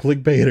the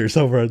clickbaiters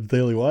over at the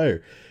Daily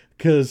Wire,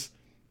 because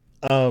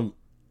Um,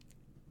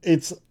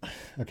 it's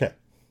okay.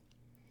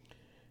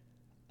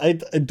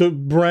 The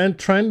brand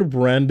trying to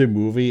brand the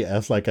movie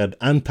as like an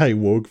anti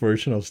woke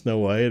version of Snow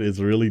White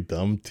is really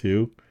dumb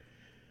too.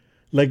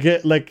 Like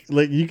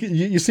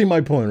you see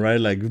my point, right?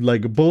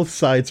 Like both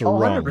sides are Oh,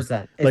 wrong.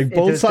 100%. Like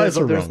both sides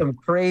are There's wrong. some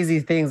crazy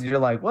things you're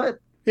like, what?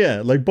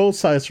 Yeah, like both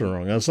sides are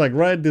wrong. I was like,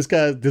 right, these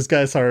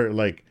guys are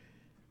like,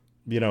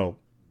 you know,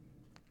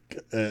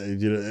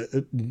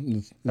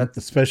 That's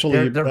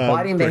especially they're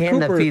biting the Brett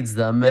hand that Cooper. feeds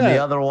them, and the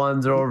Yeah, other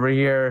ones are over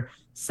here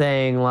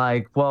saying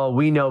like, "Well,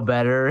 we know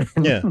better,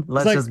 and yeah. It's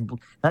like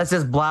let's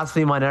just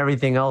blaspheme on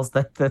everything else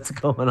that's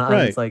going on."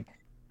 It's right. like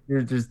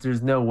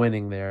there's no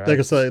winning there. Like I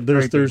It's said,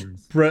 very there's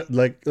dangerous. Brett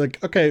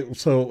like okay,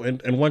 so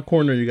in one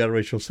corner you got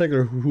Rachel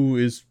Segler who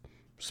is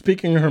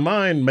speaking her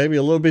mind maybe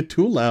a little bit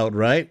too loud,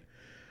 right?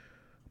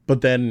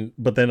 But then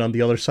on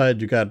the other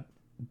side you got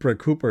Brett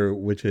Cooper,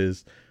 which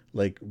is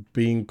like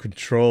being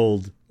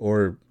controlled,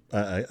 or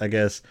I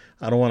guess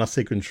I don't want to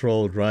say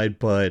controlled, right?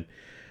 But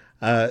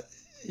uh,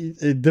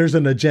 there's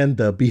an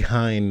agenda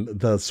behind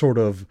the sort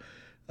of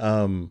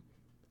um,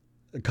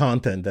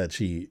 content that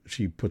she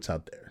puts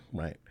out there,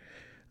 right?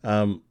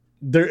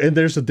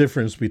 There's a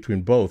difference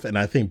between both, and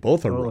I think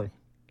both are wrong, Totally.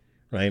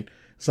 right?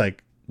 It's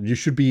like you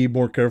should be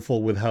more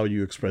careful with how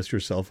you express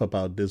yourself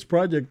about this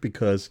project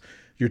because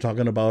you're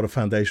talking about a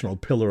foundational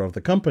pillar of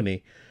the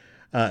company.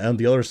 On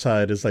the other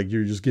side, it's like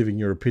you're just giving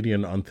your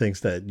opinion on things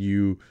that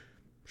you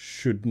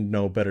should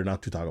know better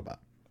not to talk about,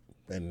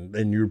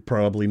 and you're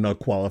probably not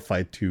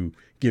qualified to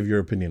give your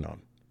opinion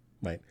on,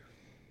 right?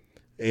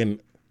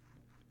 And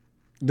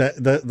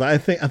that I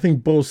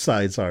think both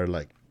sides are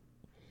like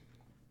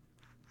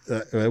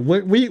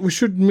we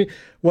should.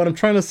 What I'm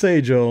trying to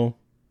say, Joe,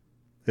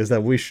 is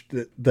that we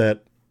should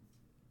that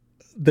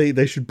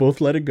they should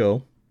both let it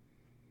go,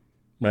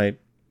 right?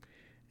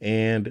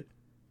 And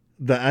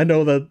I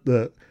know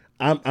that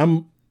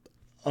I'm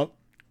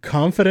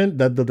confident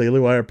that the Daily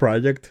Wire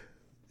project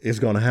is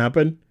going to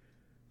happen.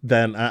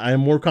 Then I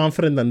am more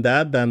confident than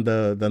that than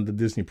the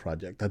Disney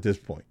project at this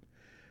point.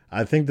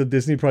 I think the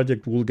Disney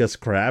project will get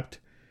scrapped,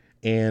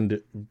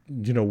 and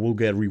will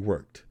get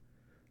reworked.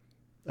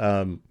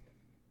 Um,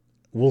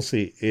 we'll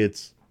see.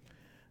 It's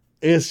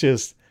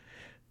just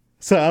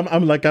so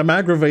I'm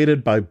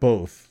aggravated by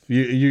both.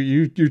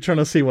 You're trying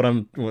to see what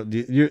I'm what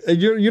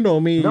you know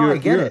me. No, I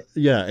get You're it.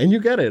 yeah, and you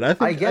get it. I I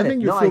think I get think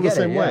it. you No, I feel the get it.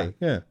 same Yeah. way.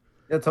 Yeah,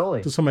 Yeah,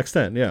 totally. to some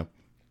extent. Yeah,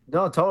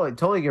 No,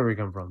 totally get where you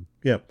come from.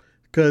 yeah.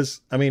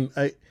 Because I mean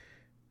I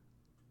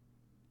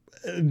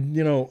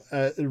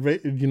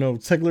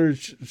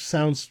Segler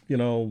sounds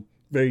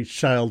very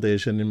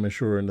childish and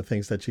immature in the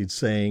things that she's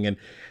saying, and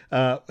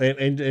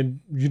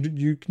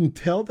you can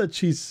tell that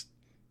she's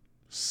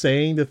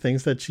saying the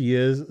things that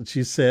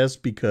she says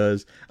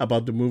because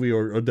about the movie,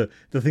 or the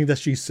thing that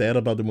she said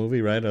about the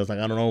movie, right? I was like,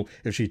 I don't know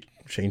if she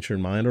changed her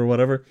mind or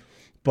whatever,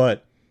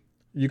 but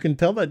you can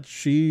tell that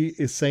she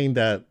is saying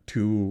that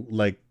to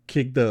like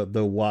kick the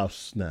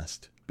wasp's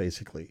nest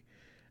basically,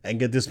 and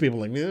get these people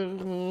like,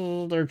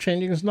 they're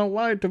changing Snow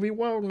White to be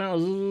woke now,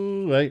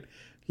 right?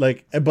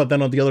 Like, but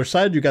then on the other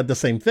side, you got the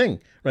same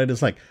thing, right?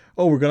 It's like,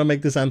 oh, we're gonna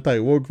make this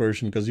anti-woke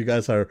version because you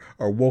guys are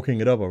woking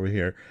it up over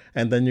here,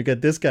 and then you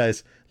get this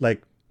guys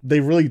like they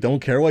really don't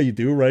care what you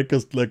do, right?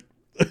 Because like,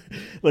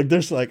 like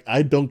there's like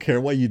I don't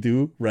care what you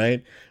do,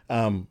 right?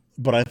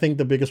 But I think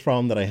the biggest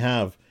problem that I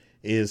have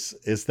is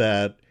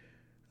that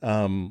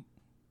um,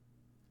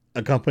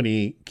 a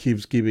company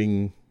keeps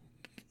giving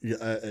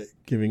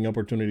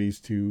opportunities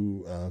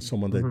to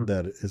someone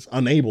that is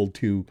unable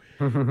to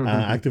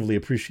actively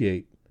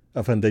appreciate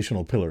a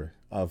foundational pillar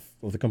of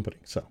the company.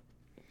 So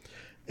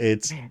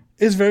it's Man.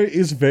 it's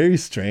very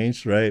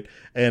strange, right?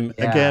 And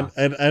Yeah. again,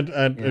 and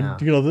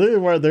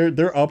Yeah.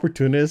 they're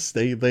opportunists.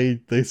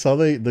 They saw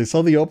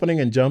the opening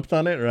and jumped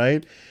on it,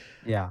 right?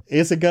 Yeah.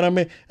 Is it gonna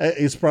make?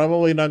 It's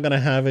probably not gonna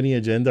have any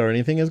agenda or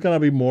anything. It's gonna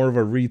be more of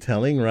a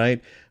retelling,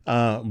 right?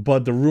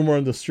 But the rumor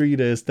on the street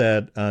is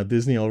that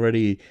Disney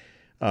already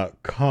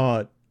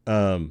caught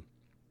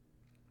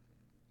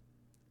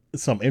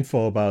some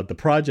info about the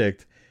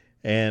project,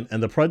 and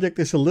the project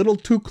is a little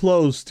too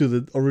close to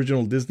the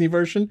original Disney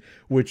version,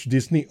 which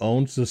Disney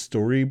owns the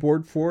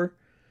storyboard for,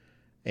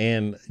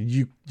 and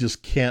you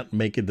just can't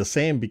make it the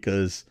same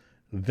because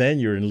then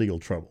you're in legal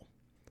trouble.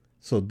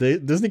 So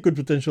Disney could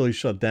potentially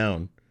shut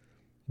down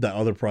the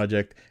other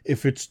project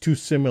if it's too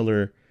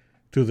similar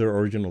to their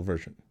original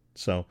version.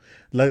 So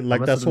I like must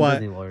have that's them why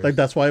Disney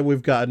lawyers.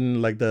 we've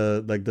gotten like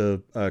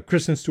the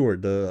Kristen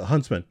Stewart, the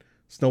Huntsman,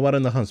 Snow White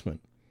and the Huntsman.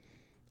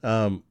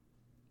 Um,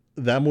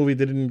 that movie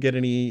didn't get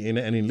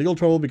any legal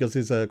trouble because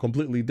it's a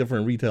completely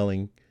different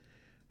retelling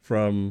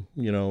from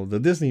the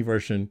Disney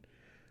version.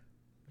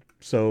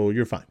 So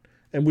you're fine.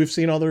 And we've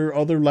seen other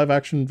live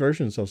action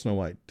versions of Snow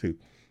White too.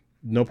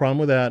 No problem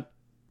with that.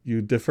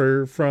 You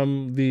differ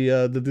from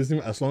the Disney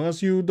as long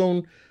as you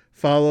don't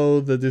follow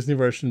the Disney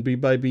version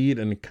beat by beat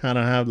and kind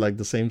of have like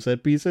the same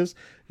set pieces.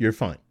 You're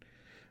fine.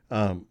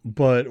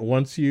 But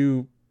once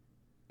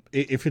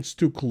if it's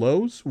too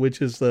close,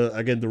 which is the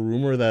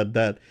rumor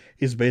that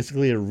is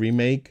basically a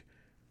remake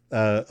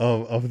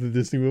of the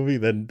Disney movie,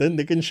 then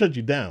they can shut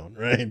you down,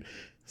 right?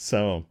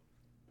 So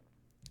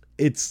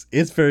it's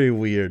very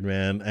weird,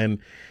 man. And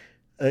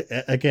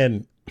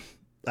again,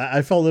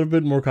 I felt a little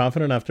bit more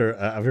confident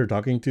after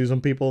talking to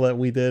some people that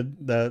we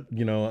did that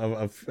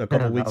a couple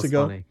That weeks was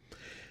ago. funny.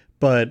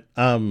 But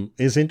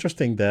it's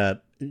interesting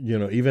that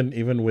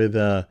even with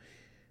uh,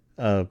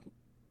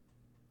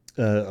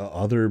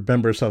 other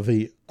members of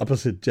the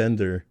opposite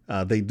gender,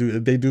 they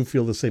do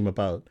feel the same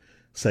about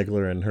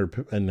Segler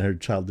and her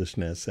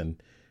childishness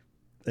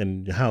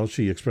and how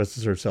she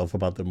expresses herself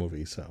about the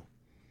movie. So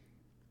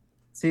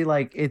See,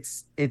 like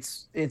it's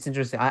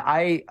interesting.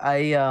 I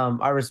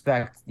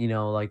respect,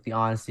 like the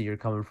honesty you're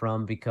coming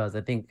from, because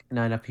I think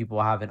not enough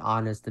people have an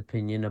honest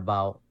opinion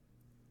about,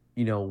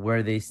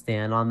 where they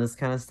stand on this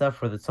kind of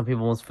stuff, where that some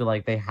people almost feel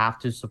like they have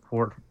to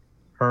support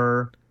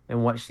her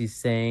and what she's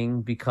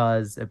saying,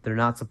 because if they're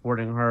not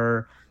supporting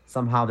her,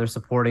 somehow they're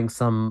supporting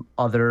some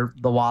other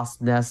the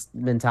wasp nest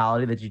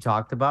mentality that you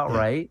talked about, yeah,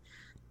 right?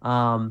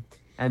 Um,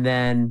 and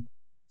then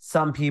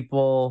some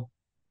people,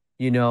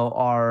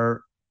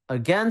 are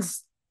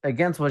against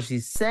what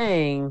she's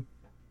saying,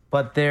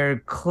 but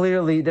they're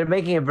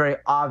making it very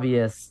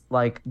obvious,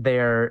 like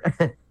they're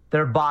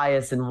their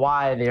bias and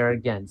why they're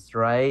against,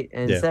 right?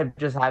 And yeah, instead of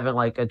just having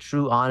like a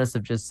true honest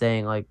of just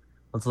saying like,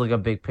 let's look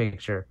at big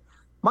picture.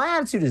 My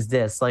attitude is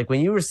this: like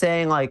when you were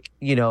saying like,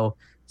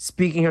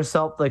 speaking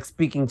herself, like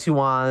speaking too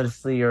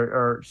honestly,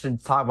 or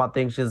should talk about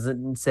things she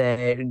doesn't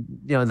say,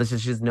 that she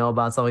doesn't know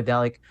about, stuff like that.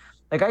 Like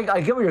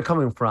I get where you're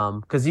coming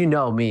from, because you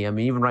know me. I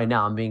mean, even right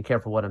now, I'm being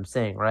careful what I'm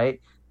saying,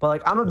 right? But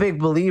like, I'm a big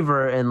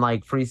believer in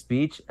like free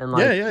speech, and yeah,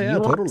 like, yeah, yeah,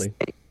 totally.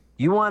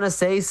 you want to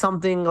say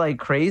something like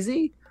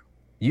crazy,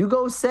 you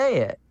go say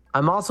it.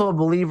 I'm also a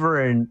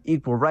believer in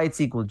equal rights,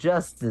 equal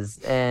justice,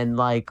 and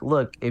like,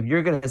 look, if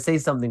you're gonna say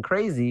something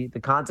crazy, the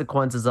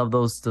consequences of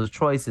those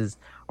choices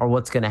are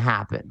what's gonna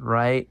happen,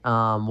 right?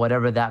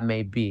 Whatever that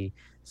may be.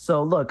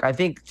 So, look, I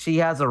think she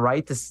has a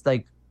right to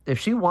like, if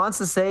she wants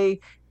to say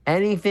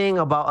anything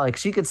about, like,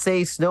 she could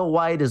say Snow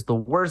White is the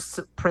worst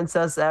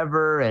princess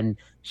ever, and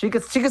she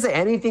could say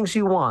anything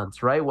she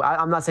wants, right?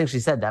 I'm not saying she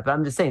said that, but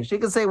I'm just saying she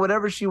could say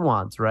whatever she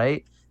wants,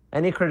 right?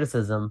 Any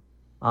criticism,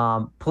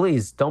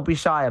 please don't be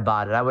shy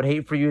about it. I would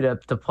hate for you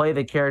to play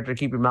the character,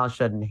 keep your mouth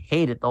shut, and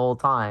hate it the whole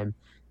time,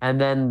 and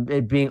then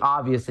it being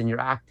obvious in your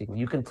acting.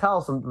 You can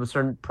tell some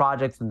certain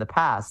projects in the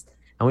past,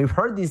 and we've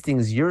heard these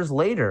things years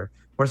later,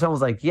 where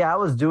someone's like, "Yeah, I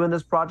was doing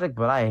this project,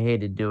 but I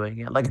hated doing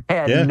it. Like I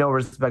had Yeah, no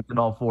respect at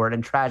all for it,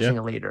 and yeah, trashing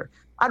it later."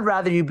 I'd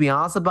rather you be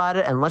honest about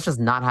it, and let's just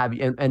not have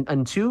you.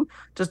 And two,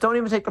 just don't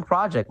even take the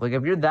project. Like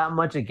if you're that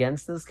much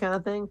against this kind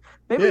of thing,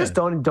 maybe yeah, just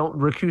don't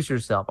recuse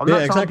yourself. I'm yeah.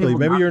 not telling Exactly. people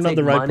Maybe not you're to not take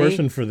the right money,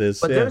 person for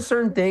this. but Yeah, there's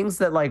certain things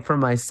that, like for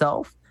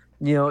myself,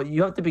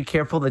 you have to be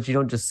careful that you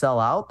don't just sell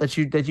out, that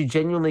you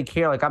genuinely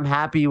care. Like I'm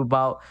happy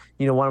about,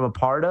 what I'm a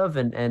part of,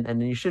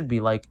 and you should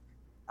be like,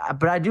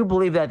 but I do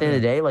believe that at the end yeah,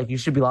 of the day, like you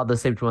should be allowed to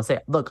say what you want to say.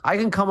 Look, I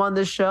can come on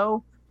this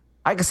show,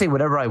 I can say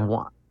whatever I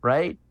want,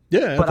 right?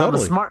 yeah. But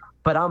Totally.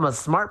 I'm a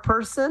smart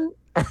person,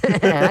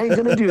 and I ain't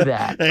gonna do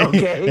that.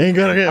 Okay? Ain't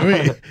gonna get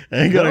me.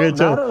 Ain't gonna No, get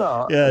not Joe. at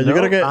all. Yeah, you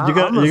gotta No, get you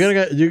got I'm a you gotta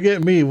get you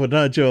get me, but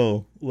not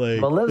Joe.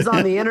 Like, what lives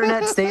on the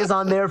internet stays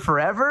on there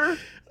forever.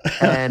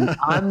 And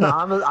I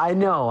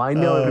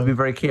know to uh, be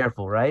very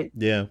careful, right?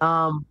 yeah,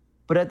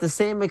 But at the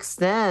same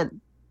extent,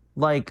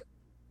 like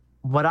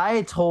what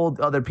I told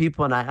other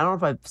people, and I don't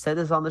know if I've said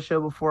this on the show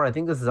before. I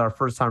think this is our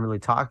first time really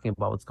talking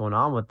about what's going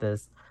on with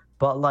this.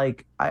 But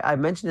like I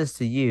mentioned this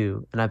to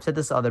you, and I've said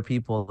this to other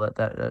people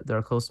that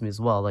are close to me as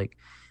well. Like,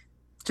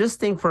 just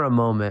think for a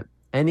moment,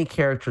 any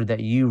character that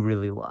you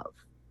really love.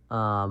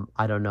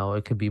 I don't know.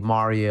 It could be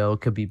Mario,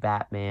 it could be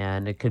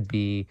Batman, it could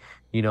be,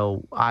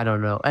 I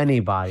don't know,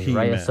 anybody, He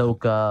right? Man.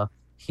 Ahsoka,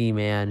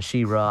 He-Man,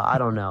 She-Ra, I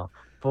don't know.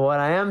 But what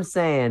I am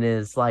saying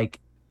is like,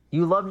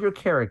 you love your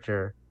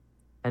character,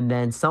 and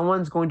then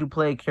someone's going to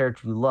play a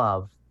character you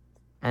love,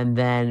 and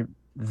then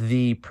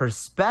the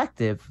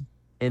perspective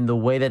in the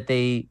way that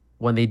they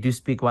when they do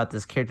speak about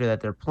this character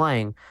that they're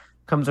playing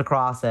comes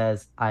across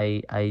as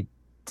I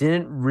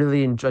didn't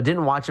really enjoy, I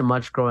didn't watch it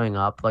much growing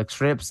up, like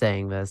straight up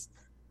saying this,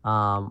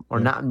 or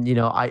Yeah,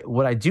 not, I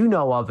what I do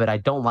know of it I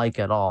don't like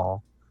at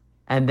all,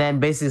 and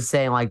then basically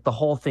saying like the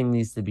whole thing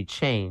needs to be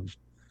changed.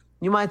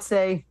 You might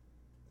say,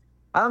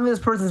 I don't think this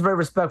person's very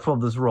respectful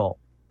of this role.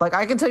 Like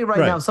I can tell you right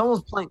now, right, if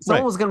someone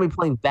right. was going to be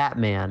playing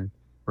Batman,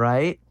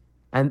 right?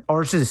 And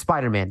or excuse me,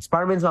 Spider-Man.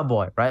 Spider-Man's my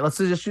boy, right? Let's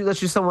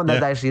just someone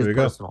that Yeah, actually is there you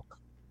go. personal.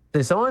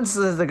 So someone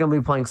says they're going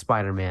to be playing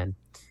Spider-Man,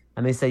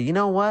 and they say, you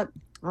know what?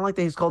 I don't like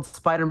that he's called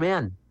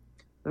Spider-Man.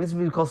 It needs to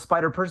be called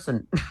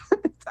Spider-Person.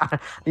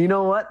 You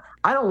know what?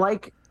 I don't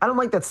like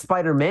that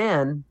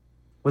Spider-Man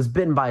was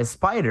bitten by a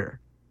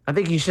spider. I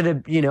think he should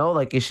have,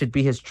 like it should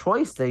be his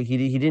choice that he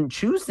didn't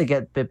choose to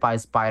get bit by a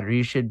spider.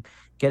 He should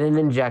get an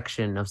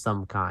injection of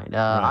some kind.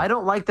 I Right.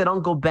 don't like that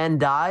Uncle Ben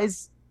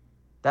dies.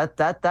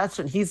 That's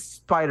he's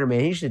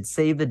Spider-Man. He should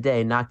save the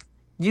day. Not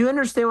Do you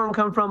understand where I'm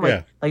coming from?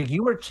 Yeah. Like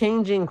you were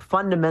changing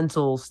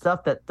fundamental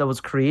stuff that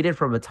was created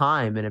from a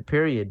time and a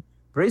period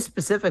very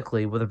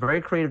specifically with a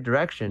very creative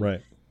direction,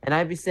 Right. And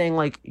I'd be saying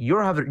like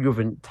you're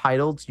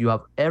entitled, you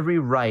have every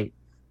right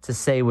to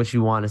say what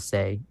you want to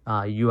say.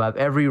 You have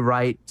every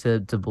right to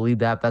believe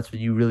that that's what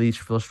you really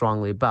feel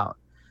strongly about.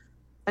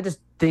 I just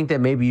think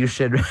that maybe you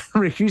should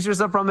recuse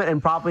yourself from it,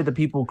 and probably the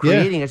people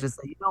Yeah, creating it should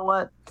say, you know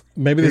what,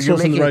 maybe this you're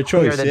wasn't the making it right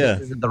clear choice. that this Yeah,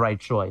 isn't the right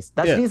choice.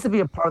 That yeah, needs to be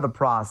a part of the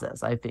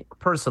process. I think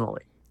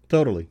personally.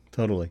 totally,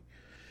 totally.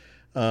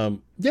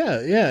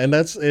 Yeah, yeah, and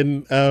that's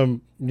and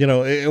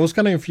it was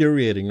kind of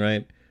infuriating,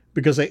 right?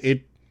 Because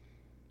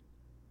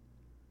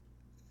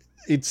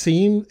it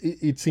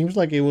seems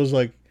like it was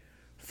like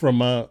from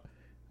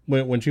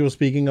when she was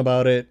speaking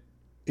about it,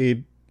 it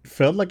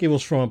felt like it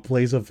was from a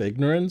place of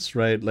ignorance,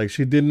 right? Like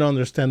she didn't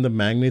understand the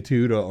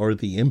magnitude or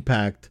the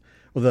impact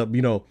of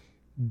the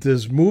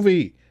this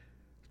movie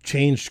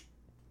changed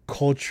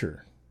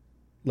culture,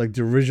 like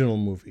the original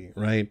movie,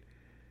 right?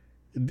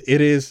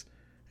 It is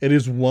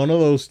one of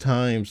those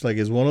times, like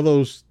it's one of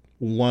those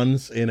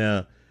once in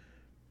a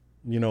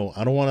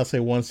I don't want to say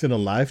once in a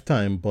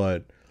lifetime,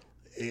 but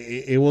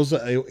it was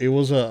it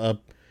was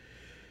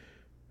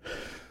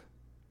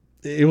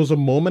a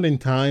moment in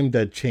time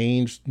that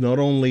changed not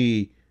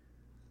only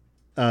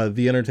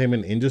the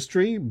entertainment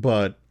industry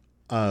but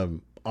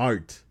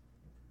art,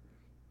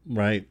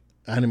 right?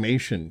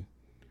 Animation.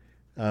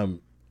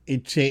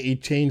 It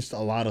changed a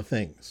lot of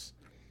things,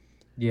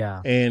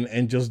 Yeah.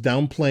 and just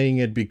downplaying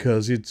it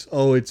because it's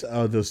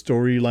the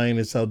storyline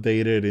is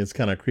outdated, it's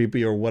kind of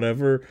creepy or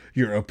whatever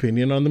your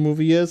opinion on the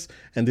movie is,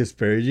 and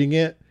disparaging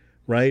it,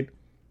 right?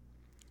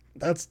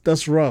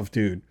 That's rough,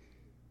 dude.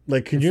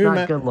 Like, can It's you not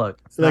imagine? good look.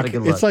 It's not a Like,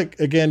 good it's look. like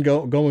again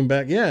going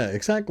back. Yeah,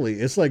 exactly.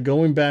 It's like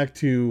going back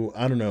to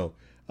I don't know.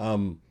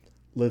 Um,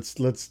 let's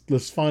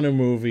find a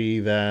movie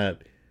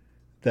that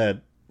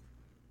that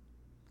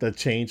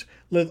changed.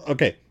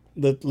 Okay.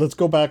 Let's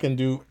go back and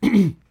do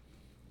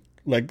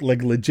like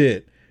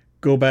legit.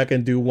 Go back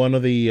and do one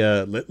of the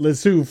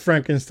let's do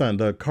Frankenstein,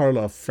 the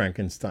Karloff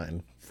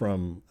Frankenstein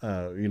from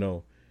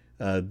the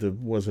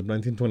was it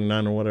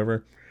 1929 or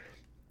whatever.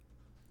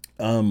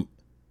 Um,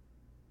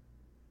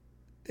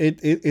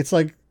 it's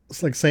like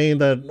saying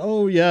that,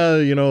 oh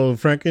yeah,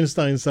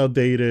 Frankenstein's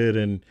outdated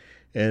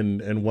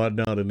and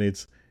whatnot, and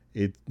it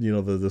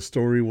the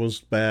story was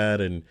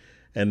bad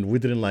and we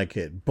didn't like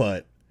it,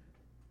 but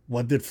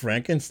what did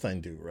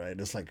Frankenstein do, right?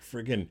 It's like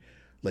freaking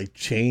like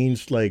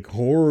changed like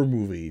horror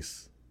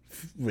movies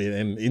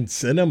and in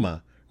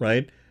cinema,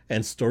 right?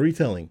 And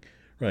storytelling,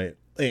 right?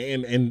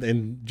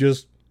 And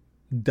just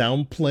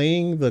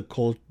downplaying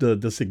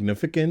the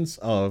significance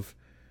of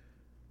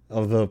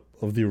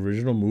the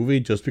original movie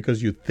just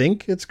because you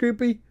think it's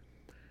creepy.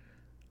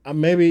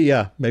 Maybe,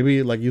 yeah,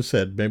 maybe like you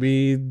said,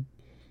 maybe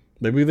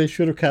they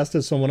should have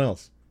casted someone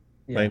else,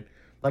 Yeah. right?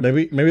 Like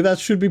Maybe that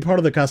should be part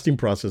of the casting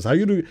process. it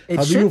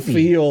should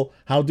be.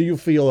 how do you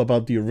feel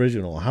about the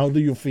original? How do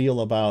you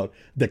feel about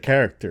the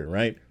character,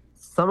 right?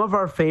 Some of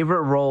our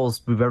favorite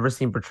roles we've ever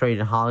seen portrayed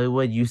in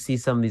Hollywood, you see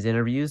some of these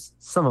interviews,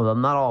 some of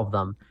them, not all of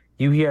them.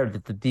 You hear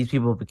that these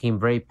people became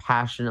very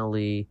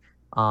passionately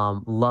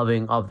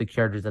loving of the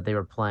characters that they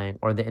were playing,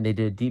 and they did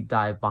a deep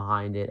dive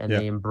behind it, and Yeah,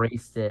 they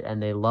embraced it,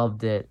 and they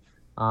loved it.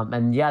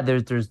 And yeah,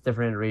 there's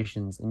different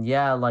iterations, and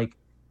yeah, like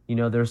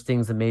there's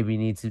things that maybe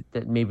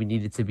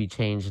needed to be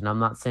changed. And I'm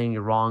not saying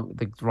you're wrong,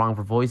 wrong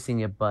for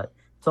voicing it, but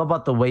it's all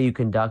about the way you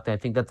conduct it. I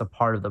think that's a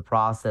part of the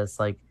process,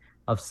 like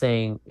of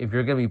saying if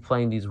you're going to be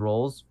playing these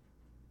roles,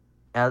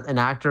 as an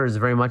actor is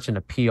very much in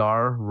a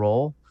PR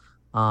role,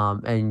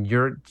 and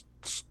you're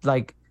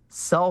like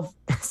self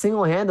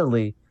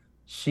single-handedly,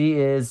 she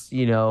is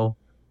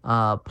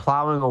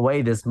plowing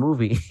away this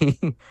movie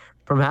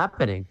from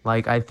happening.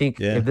 Like I think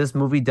yeah, if this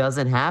movie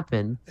doesn't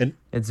happen, and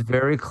it's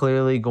very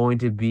clearly going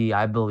to be,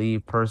 I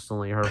believe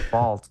personally, her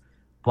fault. yeah,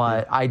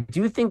 But I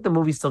do think the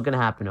movie's still going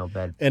to happen, Obed.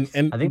 I think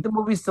and the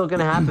movie's still going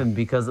to happen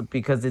because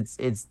it's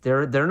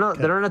okay, they're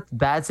in a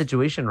bad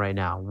situation right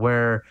now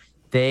where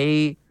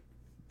they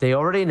they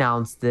already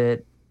announced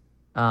it.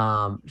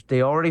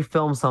 They already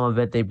filmed some of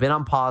it. They've been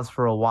on pause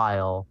for a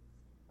while.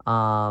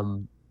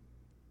 Um,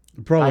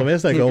 the I problem can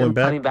is that see going them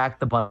back. cutting back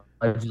the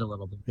budget a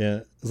little bit. Yeah,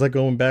 it's like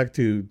going back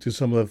to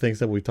some of the things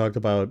that we talked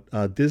about.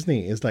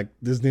 Disney is like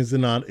is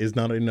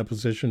not in a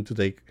position to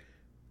take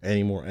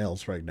anymore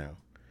else right now,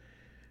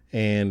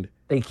 and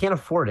They can't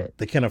afford it.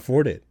 they can't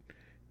afford it.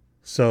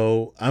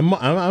 So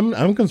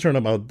I'm concerned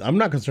about. I'm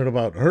not concerned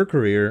about her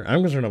career.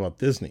 I'm concerned about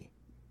Disney,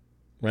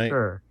 right?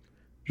 Sure,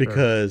 sure.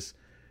 Because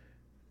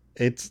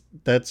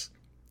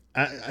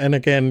and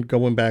again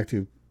going back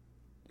to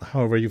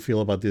however you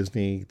feel about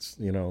Disney, it's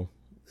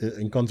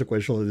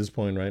inconsequential at this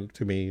point, right?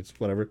 To me, it's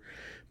whatever.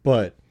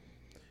 But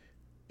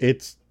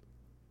it's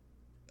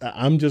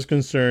I'm just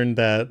concerned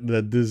that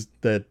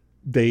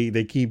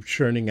they keep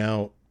churning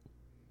out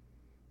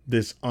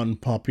this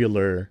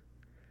unpopular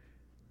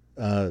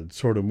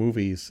sort of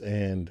movies,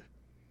 and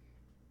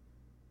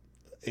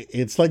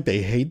it's like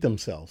they hate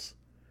themselves.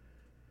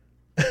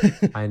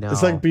 I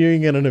It's like know.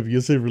 being in an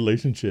abusive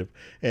relationship,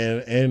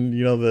 and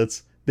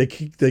that's they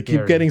keep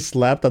Scary. getting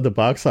slapped at the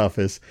box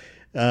office,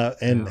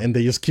 Yeah. and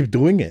they just keep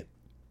doing it,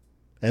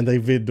 and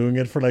they've been doing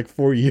it for like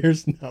 4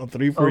 years now,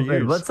 3, 4 Obed,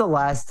 years. what's the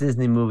last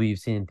Disney movie you've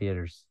seen in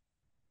theaters?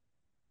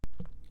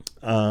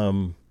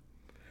 Um,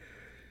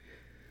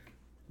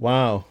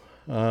 wow.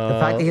 The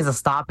fact that he Uh, has to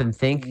stop and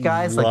think,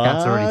 guys, like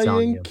that's already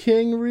telling Lion you.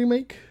 King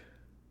remake.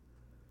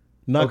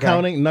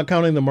 Okay. Not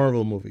counting the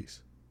Marvel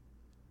movies.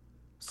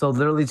 So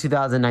literally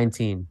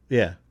 2019.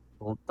 Yeah,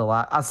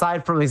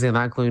 Aside from these,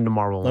 not including the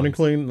Marvel ones.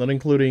 not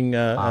including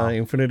Wow.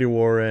 Infinity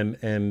War and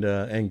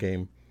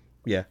Endgame.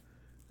 Yeah,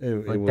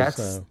 it Like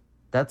was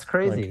that's Lion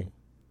crazy. King.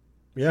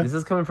 Yeah, This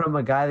is coming from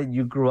a guy that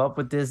you grew up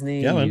with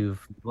Disney. yeah, man. You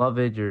love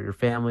it. Your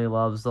family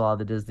loves a lot of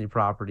the Disney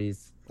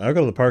properties. I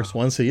go to the parks Uh,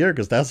 once a year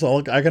because that's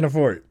all I can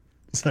afford.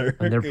 So,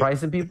 and they're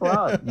pricing people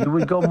out. You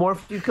would go more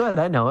if you could.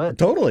 I know it.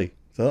 totally.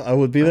 So I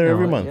would be I there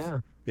every know it.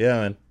 month. Yeah.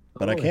 Yeah, man.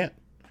 But I Totally. can't.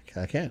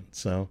 I can't.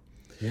 So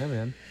Yeah,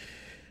 man.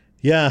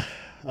 yeah.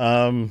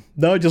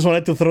 No, I just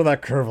wanted to throw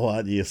that curveball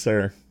at you,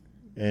 sir.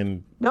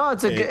 And No,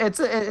 it's a good, it, it's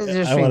I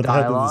interesting wanted to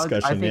have the dialogue. I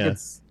discussion. think Yeah.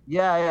 it's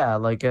yeah.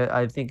 Like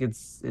I think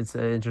it's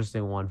an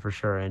interesting one for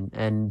sure.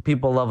 And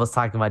people love us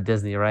talking about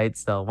Disney, right?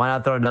 So why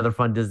not throw another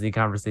fun Disney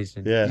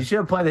conversation? Yeah. You should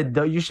have played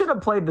the. You should have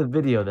played the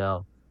video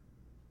though.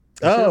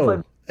 You should have played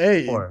Oh,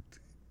 hey. before.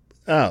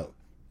 Oh,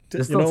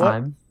 There's you still know what?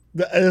 time.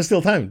 There's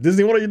still time.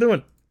 Disney, what are you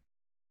doing?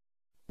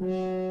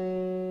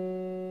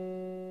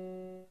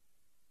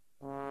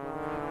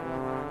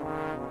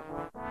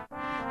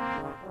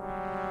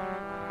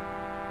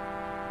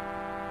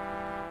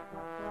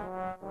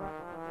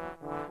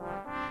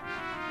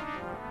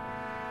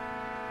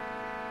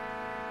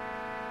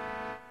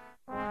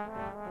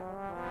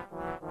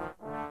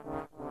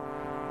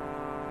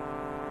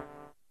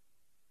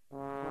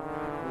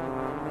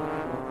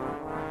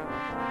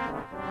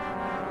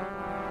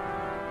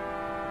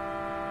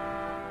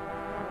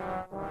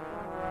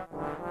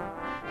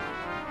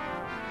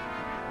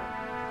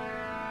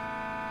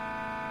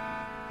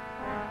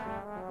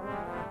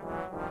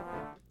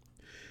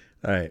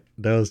 All right,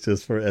 that was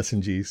just for S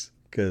and Gs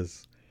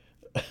because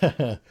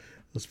it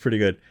was pretty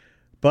good.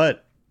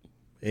 But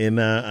in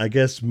I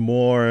guess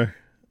more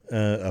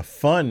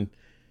fun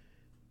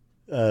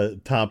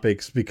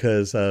topics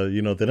because the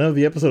end of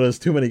the episode has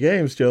too many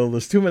games, Joe.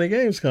 There's too many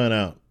games coming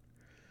out.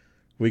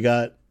 We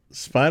got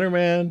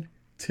Spider-Man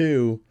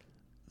 2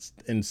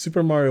 and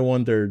Super Mario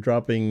Wonder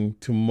dropping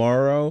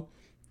tomorrow.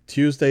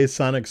 Tuesday,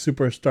 Sonic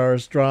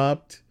Superstars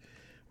dropped.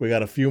 We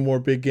got a few more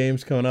big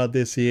games coming out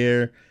this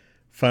year.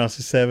 Final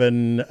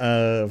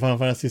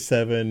Fantasy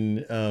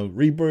 7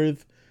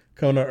 Rebirth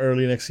coming out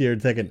early next year.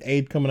 Tekken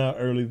 8 coming out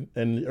early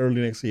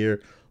next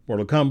year.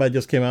 Mortal Kombat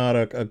just came out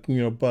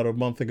about a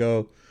month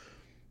ago.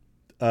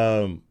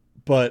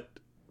 But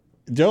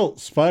Joe,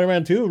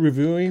 Spider-Man 2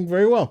 reviewing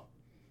very well.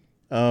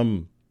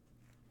 IGN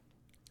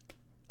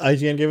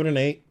gave it an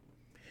 8.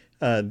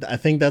 I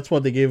think that's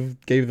what they gave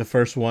the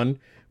first one,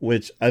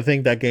 which I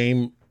think that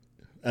game,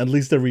 at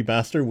least the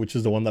remaster, which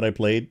is the one that I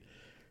played,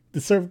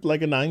 deserved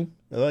like a 9.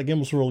 That game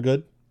was real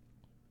good.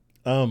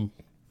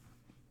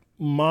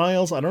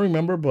 Miles, I don't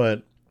remember,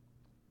 but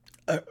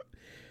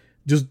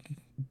just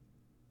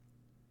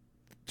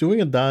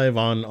doing a dive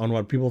on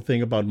what people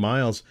think about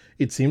Miles,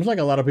 it seems like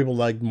a lot of people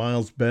liked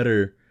Miles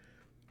better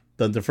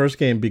than the first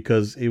game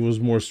because it was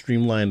more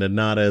streamlined and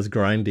not as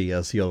grindy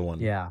as the other one.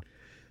 Yeah.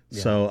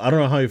 So I don't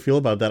know how you feel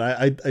about that.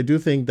 I do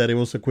think that it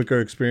was a quicker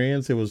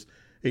experience.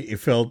 It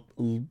felt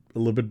a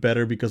little bit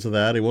better because of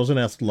that. It wasn't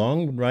as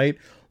long, right?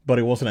 But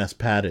it wasn't as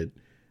padded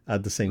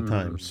at the same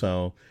time.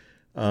 So,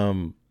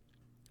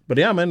 but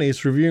yeah, man,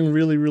 it's reviewing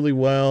really, really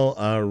well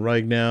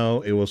right now.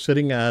 It was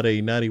sitting at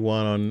a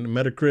 91 on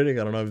Metacritic.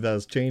 I don't know if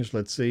that's changed.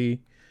 Let's see.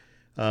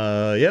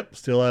 Yep,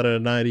 still at a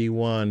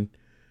 91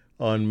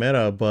 on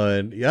Meta.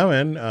 But yeah,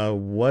 man,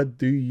 what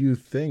do you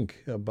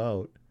think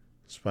about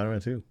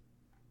Spider-Man 2?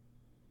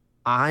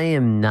 I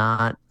am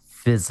not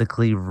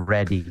physically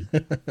ready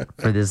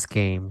for this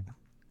game.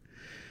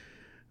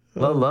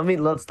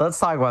 Let's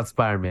talk about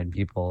Spider-Man,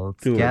 people.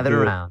 Let's Do it, gather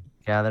do it. around.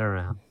 Gather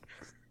around.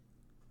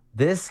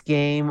 This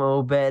game,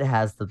 Obed,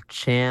 has the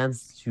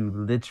chance to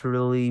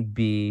literally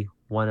be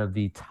one of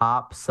the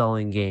top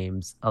selling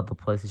games of the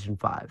PlayStation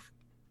 5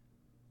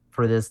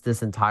 for this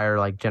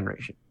entire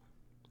generation.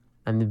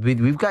 And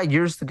we've got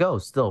years to go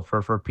still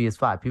for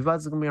PS5. PS5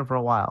 is gonna be on for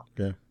a while.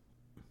 Yeah.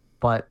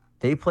 But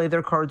they play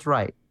their cards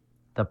right.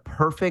 The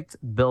perfect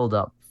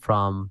build-up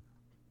from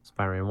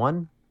Spider-Man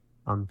 1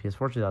 on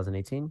PS4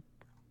 2018.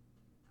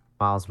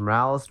 Miles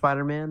Morales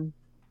Spider-Man.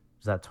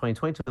 Was that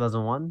 2020,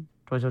 2001,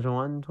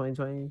 2021,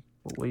 2020?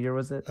 What year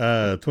was it?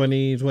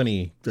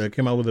 2020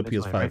 came out with a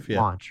PS5. Right? Yeah.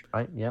 Launch,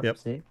 right? Yep.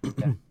 See?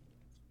 Yeah.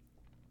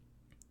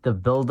 The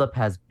buildup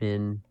has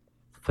been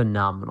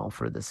phenomenal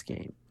for this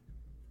game.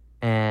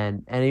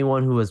 And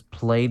anyone who has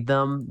played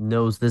them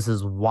knows this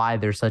is why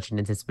there's such an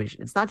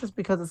anticipation. It's not just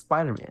because it's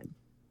Spider-Man.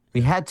 We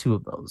had 2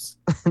 of those,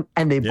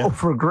 and they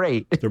both were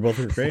great. They're both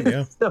great,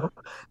 yeah.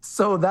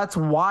 So that's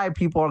why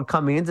people are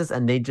coming into this,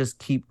 and they just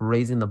keep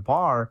raising the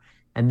bar.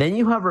 And then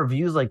you have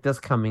reviews like this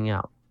coming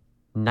out,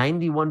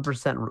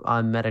 91%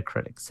 on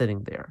Metacritic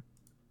sitting there.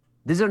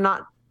 These are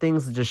not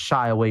things to just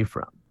shy away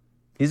from.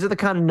 These are the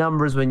kind of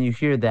numbers when you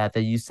hear that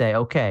you say,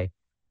 okay,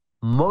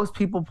 most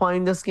people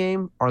playing this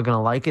game are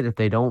gonna like it if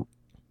they don't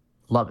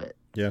love it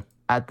Yeah.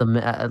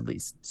 at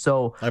least.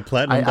 So I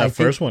platinumed I that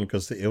think first one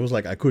because it was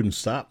like I couldn't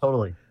stop.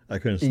 totally. I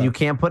couldn't You stop.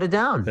 can't put it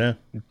down. Yeah.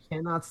 You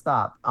cannot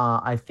stop.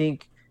 I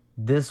think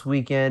this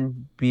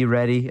weekend, be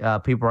ready.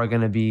 People are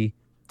going to be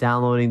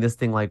downloading this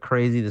thing like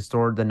crazy.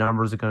 The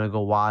numbers are going to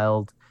go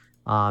wild.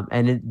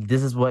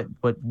 This is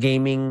what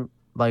gaming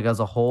like as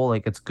a whole,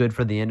 like it's good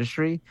for the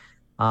industry.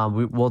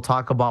 We'll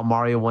talk about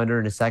Mario Wonder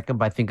in a second,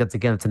 but I think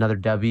it's another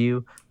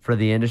W for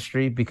the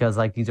industry because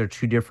like these are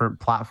two different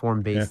platform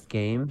Yeah. based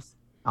games.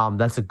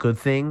 That's a good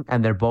thing,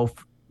 and they're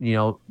both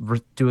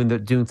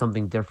doing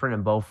something different,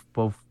 and both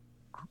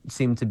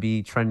seem to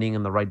be trending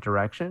in the right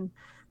direction.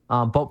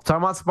 But talking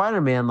about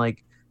Spider-Man,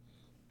 like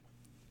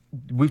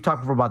we've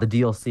talked before about the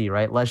DLC,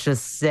 right? Let's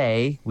just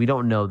say we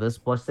don't know this.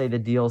 But let's say the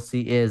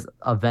DLC is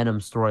a Venom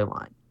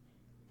storyline.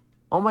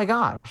 Oh my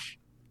gosh.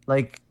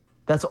 Like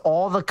that's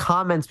all the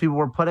comments people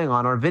were putting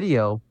on our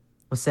video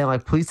was saying,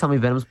 like, please tell me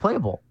Venom's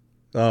playable.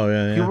 Oh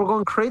yeah, People yeah. were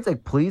going crazy,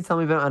 like, please tell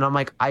me Venom. And I'm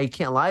like, I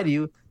can't lie to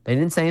you. They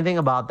didn't say anything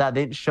about that.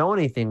 They didn't show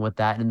anything with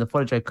that. And the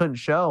footage I couldn't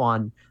show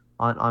on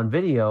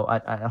video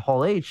at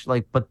Hall H.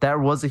 Like, but there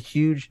was a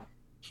huge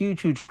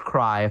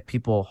cry of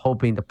people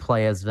hoping to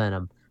play as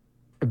Venom.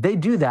 If they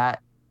do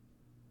that,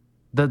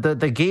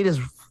 the gate is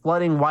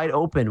flooding wide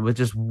open with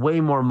just way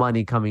more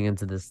money coming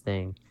into this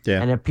thing.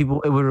 Yeah. And it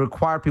would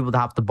require people to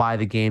have to buy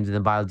the games and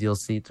then buy the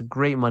DLC. It's a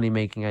great money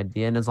making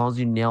idea, and as long as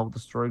you nail the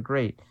story,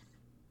 great.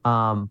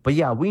 But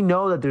yeah, we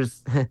know that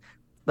there's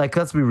like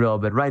let's be real,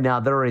 but right now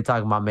they're already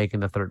talking about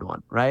making the third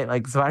one, right?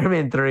 Like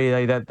Spider-Man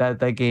 3, like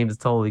that game is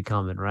totally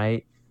coming,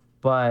 right?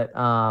 But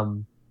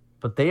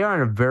they are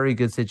in a very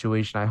good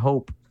situation. I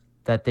hope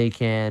that they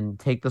can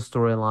take the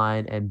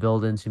storyline and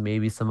build into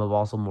maybe some of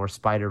also more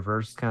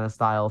Spider-Verse kind of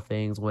style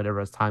things, whatever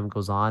as time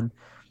goes on.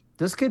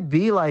 This could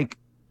be like,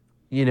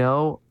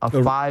 a Uh,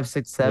 5,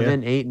 6, Yeah.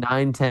 7, 8,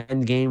 9,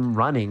 10 game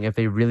running if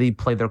they really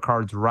play their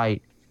cards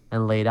right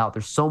and laid out.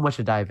 There's so much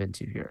to dive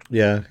into here.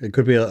 Yeah. It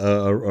could be a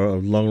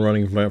long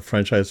running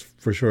franchise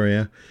for sure.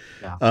 Yeah.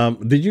 Yeah.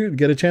 Did you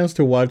get a chance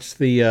to watch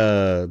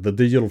the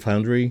Digital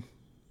Foundry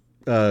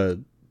uh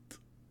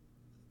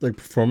like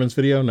performance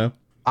video? No.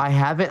 I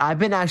haven't. I've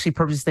been actually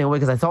purposely staying away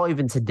because I thought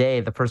even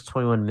today the first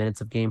 21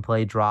 minutes of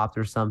gameplay dropped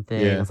or something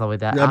Yeah. and stuff like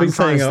that. I've been I'm trying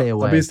staying to stay I've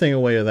been away. staying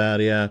away of that.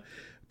 Yeah.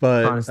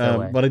 Trying to stay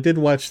away. But I did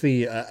watch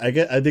I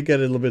did get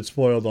a little bit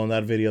spoiled on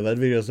that video. That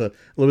video is a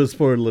little bit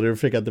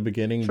spoilerific at the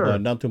beginning, Sure.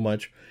 but not too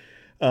much.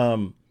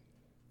 Um,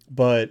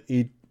 but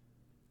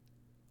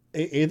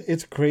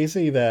it's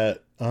crazy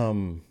that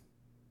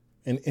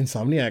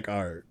Insomniac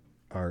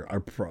are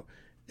pro.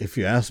 If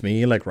you ask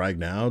me, like right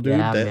now, dude,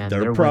 Yeah, man,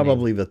 they're they're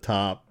probably winning. the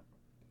top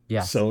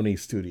Yes. Sony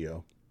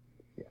studio.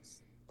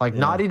 Yes. Like Yeah,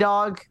 Naughty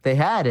Dog, they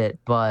had it,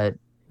 but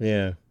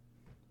yeah,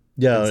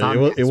 yeah.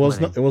 Insomniac's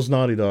winning. It was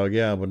Naughty Dog,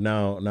 yeah, but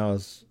now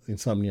it's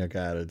Insomniac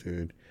at it,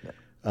 dude.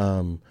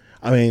 Yeah.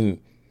 I mean,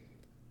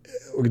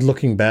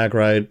 looking back,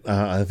 right?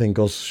 I think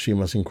Ghost of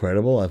Tsushima's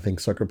incredible. I think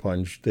Sucker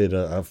Punch did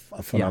a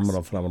Yes.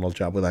 phenomenal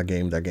job with that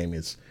game. That game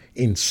is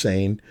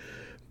insane,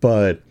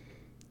 but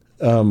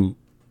um,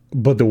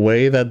 but the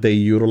way that they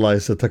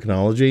utilize the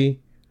technology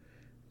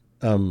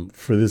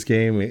for this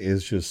game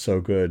is just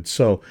so good.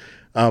 So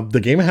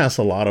the game has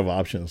a lot of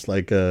options,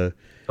 like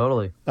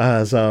Totally.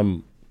 as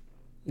the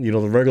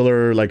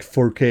regular like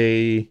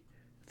 4K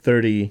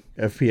 30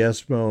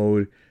 FPS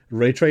mode.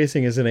 Ray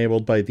tracing is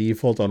enabled by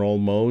default on all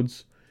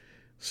modes.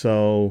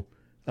 So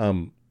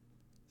um,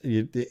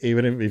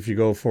 even if you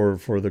go for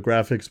the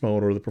graphics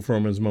mode or the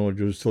performance mode,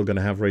 you're still going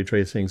to have ray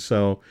tracing.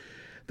 So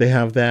they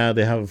have that.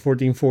 They have a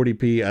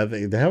 1440p. I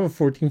think they have a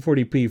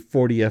 1440p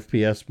 40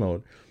 FPS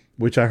mode,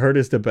 which I heard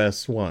is the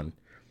best one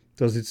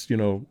because it's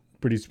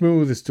pretty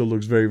smooth. It still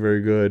looks very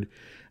very good.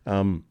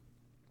 Um,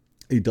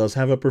 it does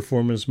have a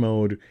performance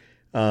mode,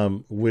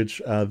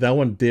 which that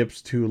one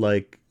dips to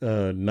like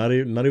not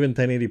even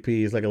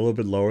 1080p. It's like a little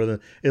bit lower than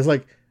it's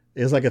like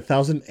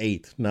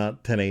 1008, not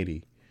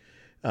 1080.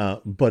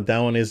 But that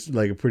one is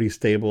like a pretty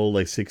stable,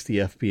 like 60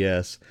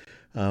 FPS.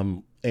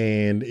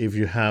 And if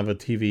you have a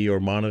TV or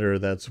monitor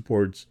that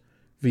supports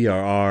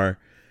VRR,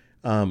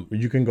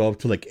 you can go up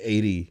to like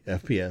 80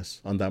 FPS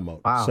on that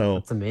mode. Wow, So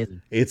that's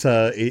amazing.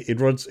 it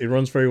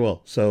runs very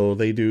well. So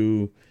they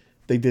did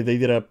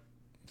a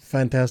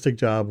fantastic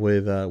job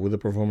with the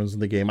performance in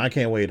the game. I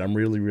can't wait. I'm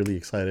really really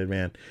excited,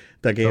 man.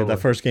 That Totally.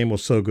 first game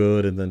was so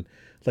good, and then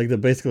like the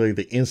basically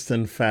the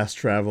instant fast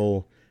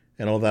travel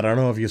and all that. I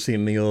don't know if you've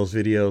seen any of those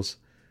videos.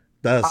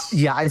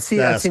 Yeah, I see.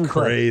 I've That's seen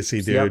crazy,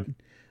 clips. Yep. dude.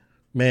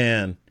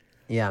 Man,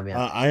 Yeah, man.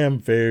 I am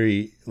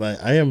very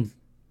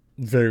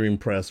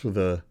impressed with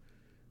the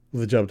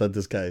job that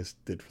this guy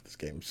did for this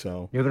game.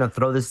 So You're gonna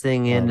throw this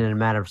thing in um, a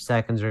matter of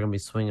seconds. You're gonna be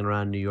swinging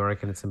around New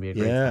York, and it's gonna be a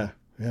great yeah, time.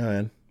 yeah,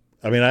 man.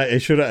 I mean, I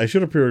should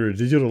have pre-ordered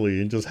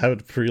digitally and just have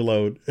it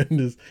preload and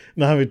just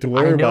not having to I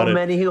worry know about it.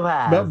 many who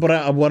But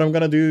have. what I'm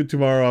gonna do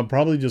tomorrow, I'm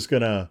probably just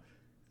gonna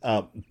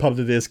pop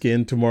the disc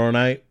in tomorrow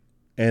night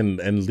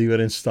and leave it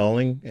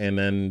installing, and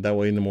then that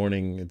way in the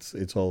morning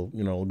it's all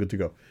all good to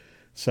go.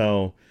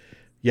 So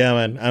yeah,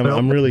 man,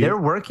 I'm really they're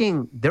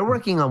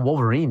working on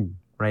Wolverine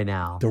right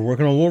now. they're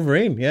working on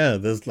Wolverine. Yeah,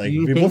 there's Do like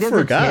you people think there's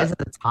a chance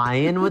forgot of a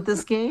tie-in with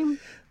this game?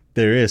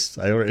 there is.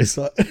 I already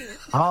saw it.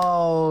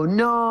 Oh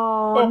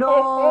no,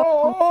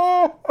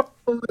 no!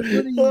 What are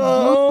you doing?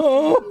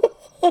 Oh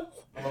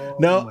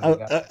No, my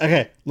god!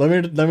 okay. Let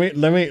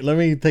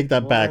me take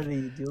that What back. are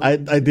you I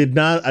doing?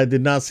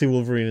 did not see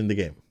Wolverine in the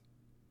game,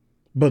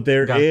 but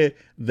Okay.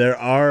 there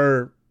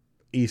are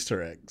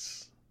Easter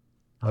eggs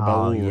about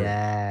Oh Wolverine.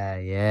 yeah,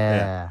 Yeah,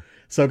 yeah.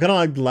 so kind of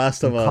like The Last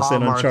Some of Us claw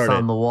and marks on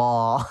Uncharted. the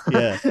wall.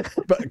 Yeah,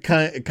 but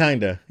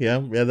kinda. Yeah,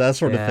 that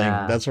sort of thing.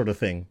 Yeah. That sort of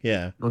thing.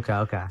 Yeah. Okay,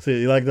 okay. So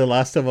you like The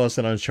Last of Us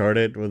and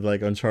Uncharted with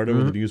like Uncharted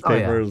with the Oh newspaper,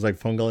 yeah. it was like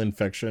fungal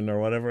infection or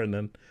whatever, and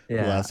then The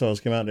Yeah. Last of Us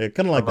came out. Kind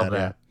of I like love that. Yeah.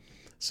 that.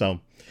 So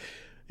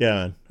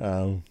yeah,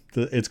 man,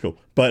 it's cool.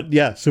 But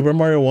yeah, Super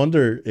Mario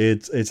Wonder,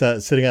 it's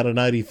sitting at a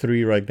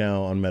 93 right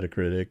now on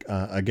Metacritic.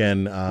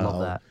 Again, Love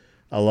that.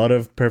 a lot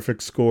of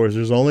perfect scores.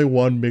 There's only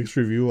one mixed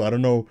review. I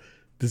don't know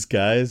this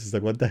guy's. It's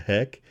like what the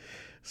heck.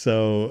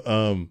 So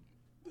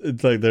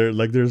it's like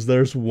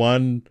there's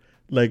one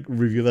like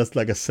review that's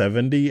like a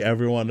 70.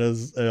 Everyone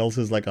else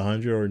is like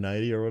 100 or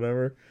 90 or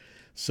whatever.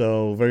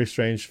 So very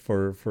strange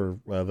for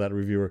that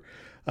reviewer,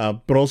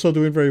 but also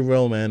doing very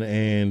well, man.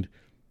 And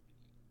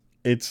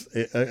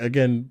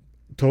again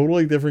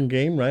totally different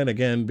game, right?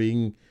 Again,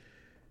 being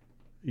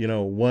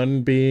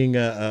one being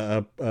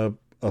a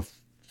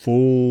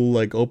full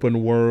like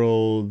open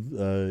world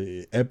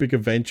epic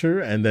adventure,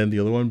 and then the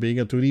other one being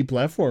a 2D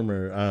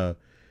platformer.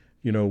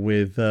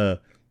 With a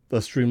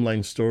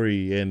streamlined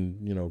story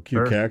and cute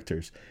Sure.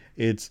 characters.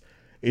 It's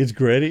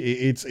great.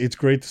 It's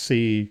great to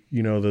see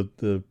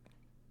the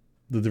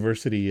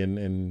diversity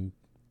in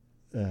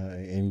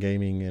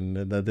gaming, and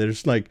that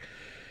there's like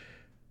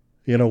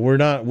we're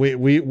not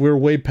we're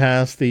way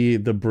past the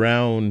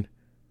brown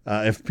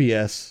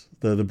FPS,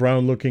 the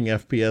brown looking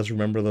FPS.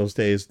 Remember those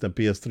days, the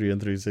PS3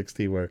 and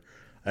 360, where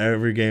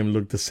every game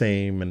looked the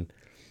same and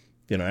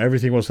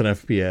everything was an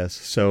FPS.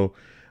 So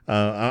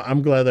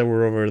I'm glad that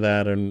we're over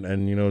that,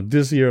 and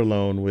this year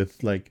alone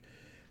with like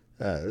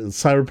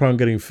Cyberpunk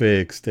getting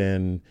fixed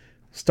and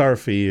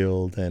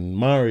Starfield and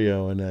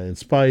Mario and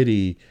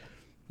Spidey,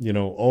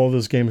 all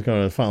those games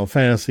coming out, Final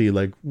Fantasy,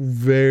 like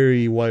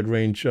very wide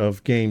range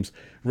of games.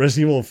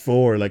 Resident Evil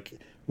 4, like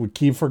we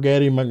keep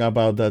forgetting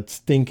about that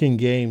stinking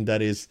game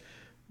that is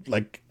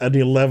like an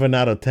 11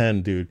 out of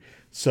 10, dude.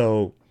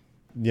 So,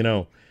 you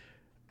know,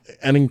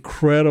 an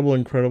incredible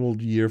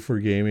year for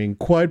gaming.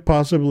 Quite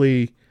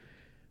possibly,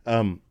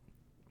 um,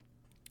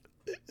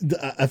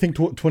 I think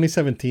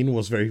 2017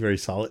 was very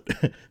solid.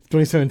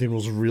 2017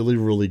 was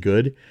really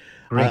good.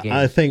 Great game.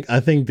 I think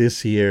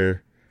this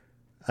year,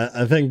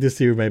 I think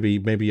this year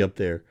maybe up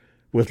there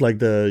with like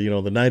the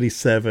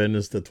 97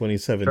 is the Sure.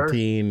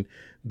 2017,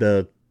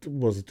 the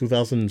was it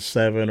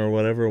 2007 or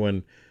whatever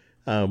when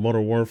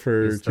Modern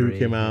Warfare 2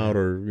 came PS3. out,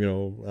 Yeah.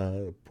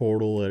 or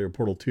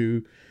Portal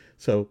 2.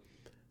 So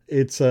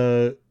it's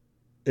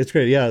it's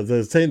great. Yeah,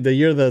 the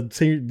year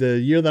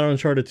that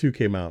Uncharted 2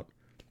 came out.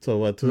 So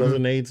what, Hmm.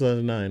 2008,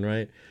 2009,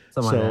 right?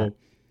 Something like that.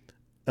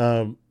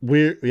 So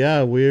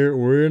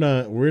we're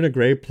in a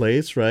great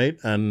place, right?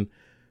 And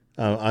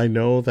I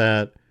know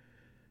that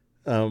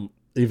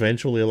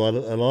eventually a lot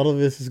of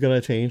this is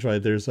gonna change,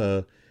 right? There's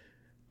a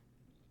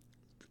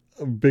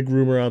big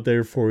rumor out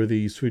there for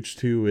the Switch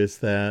 2 is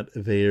that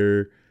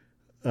they're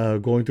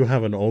going to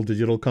have an all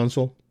digital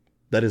console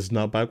that is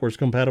not backwards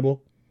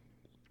compatible,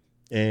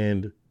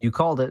 and You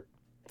called it.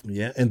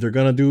 yeah, and they're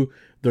gonna do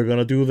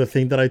the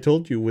thing that I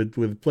told you with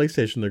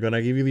PlayStation. They're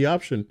gonna give you the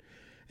option,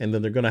 and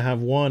then they're gonna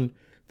have one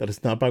that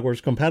is not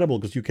backwards compatible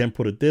because you can't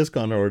put a disc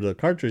on or the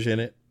cartridge in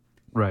it,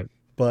 Right.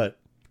 but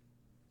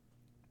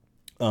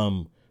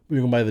you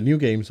can buy the new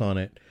games on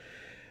it.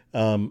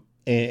 And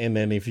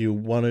then if you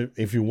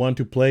want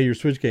to play your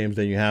Switch games,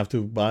 then you have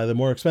to buy the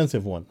more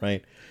expensive one,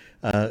 right?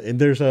 And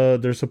there's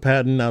a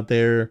patent out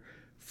there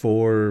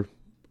for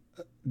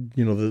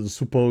the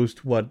supposed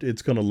what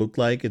it's gonna look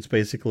like. It's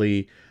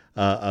basically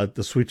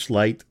the Switch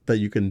Lite that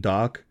you can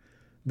dock,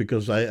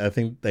 because I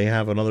think they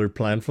have another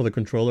plan for the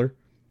controller.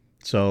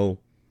 So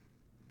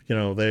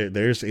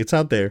there's it's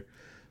out there.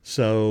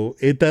 So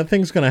that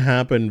thing's gonna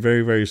happen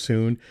very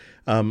soon.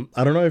 I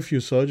don't know if you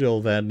saw,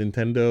 Joel, that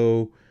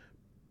Nintendo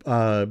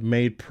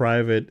made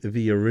private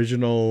the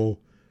original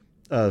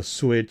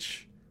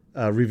Switch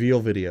reveal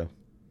video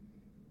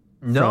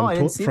No, I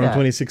didn't see from that.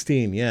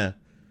 2016. Yeah,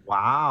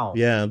 Wow.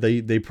 yeah,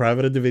 they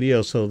privated the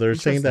video, so they're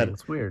saying Interesting. that,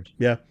 It's weird.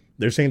 yeah,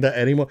 they're saying that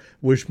anymore,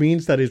 which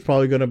means that it's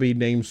probably going to be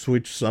named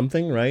Switch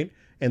something, right?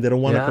 And they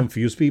don't want to Yeah.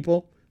 confuse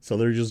people, so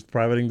they're just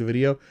privating the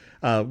video.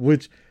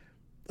 Which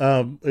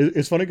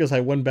it's funny because I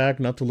went back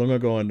not too long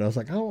ago and I was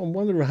like, oh, I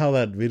wonder how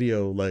that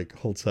video like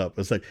holds up.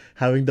 It's like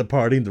having the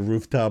party in the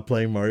rooftop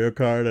playing Mario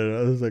Kart, and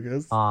I was like,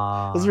 it's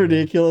Yeah.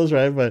 ridiculous,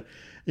 right? But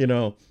you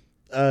know,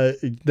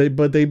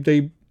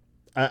 they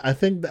I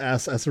think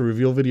as a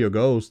reveal video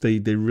goes, they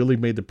really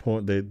made the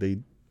point.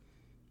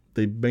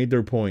 They made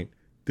their point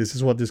this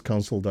is what this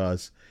console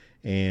does,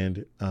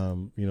 and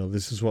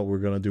this is what we're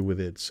gonna do with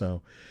it.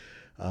 So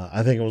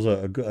I think it was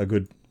a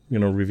good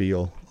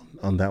reveal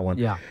on that one.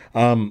 Yeah.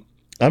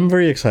 I'm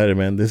very excited,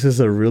 man. This is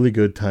a really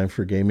good time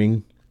for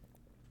gaming,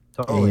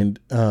 Totally.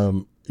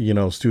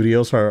 and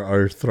studios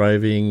are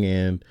thriving,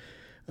 and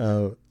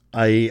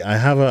I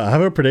have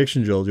a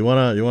prediction, Joel. Do you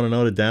wanna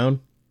note it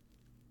down?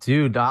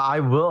 Dude,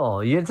 I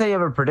will. You didn't say you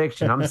have a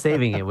prediction. I'm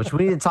saving it, which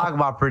we need to talk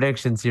about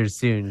predictions here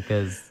soon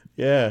because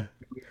Yeah,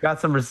 we've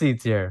got some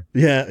receipts here.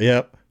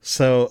 yeah.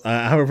 So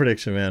I have a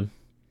prediction, man.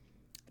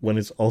 When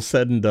it's all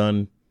said and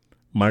done,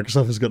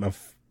 Microsoft is gonna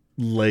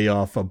lay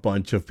off a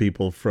bunch of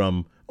people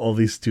from all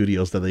these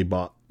studios that they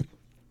bought.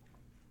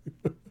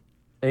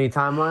 Any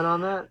timeline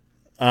on that?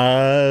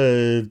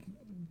 Uh,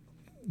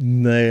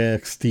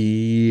 Next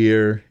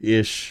year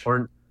ish,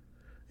 Or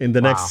in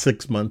the next wow.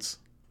 6 months,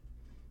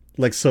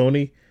 like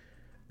Sony.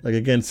 Like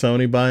again,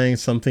 Sony buying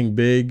something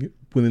big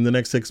within the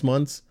next 6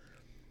 months.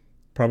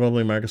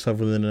 Probably Microsoft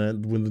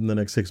within the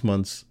next 6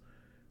 months.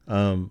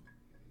 Um,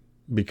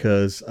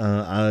 because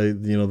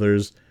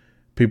there's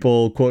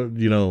people quote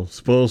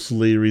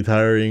supposedly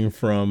retiring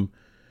from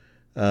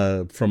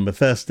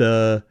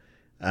Bethesda.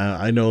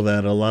 I know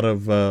that a lot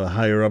of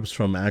higher ups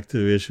from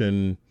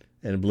Activision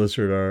and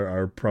Blizzard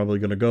are probably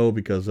going to go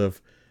because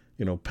of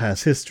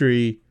past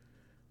history.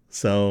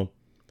 So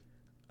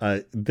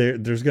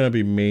there's going to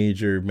be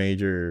major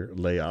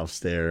layoffs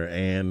there,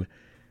 and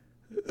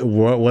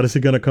what is it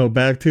going to come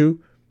back to?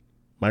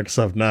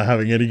 Microsoft not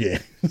having any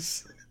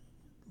games.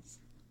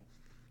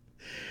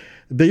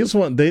 They just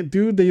want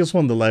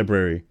the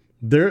library.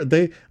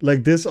 They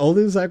like this all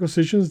these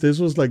acquisitions. This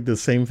was like the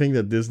same thing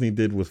that Disney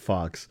did with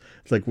Fox.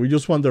 It's like we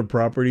just want their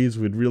properties.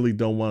 We really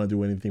don't want to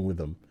do anything with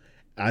them.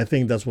 I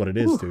think that's what it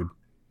is, Whew. dude.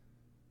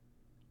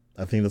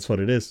 I think that's what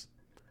it is.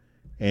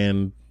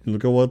 And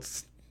look at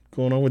what's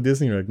going on with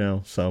Disney right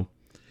now. So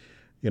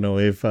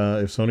if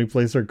Sony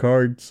plays their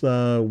cards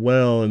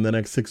well in the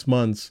next 6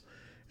 months,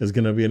 it's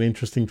gonna be an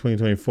interesting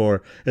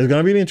 2024. It's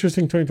gonna be an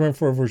interesting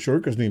 2024 for sure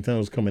because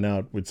Nintendo's coming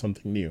out with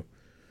something new.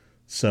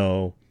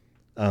 So,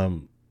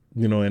 and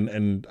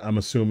I'm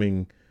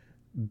assuming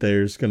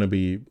there's gonna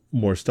be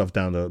more stuff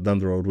down the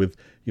road with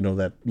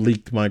that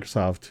leaked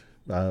Microsoft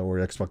or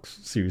Xbox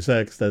Series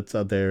X that's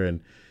out there,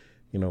 and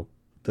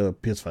the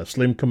PS5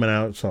 Slim coming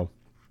out. So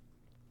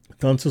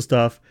tons of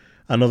stuff.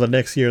 I know that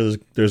next year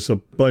there's a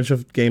bunch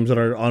of games that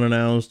are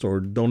unannounced or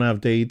don't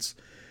have dates.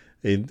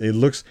 It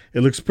looks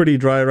pretty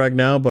dry right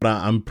now, but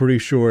I'm pretty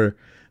sure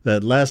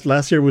that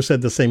last year we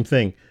said the same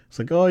thing. It's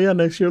like, oh yeah,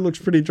 next year looks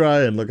pretty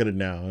dry, and look at it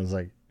now. It's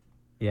like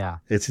Yeah.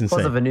 it's Plus,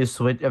 insane. if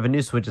a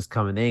new Switch is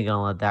coming, they ain't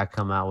gonna let that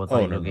come out with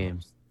Oh like no no no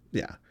games.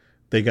 yeah,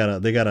 they gotta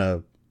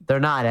They're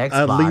not at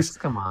least Xbox.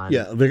 Come on.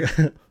 yeah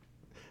they're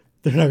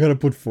not gonna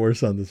put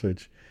Force on the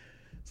Switch.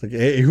 It's like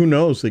hey, who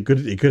knows? It could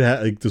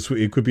have like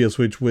it could be a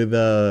Switch with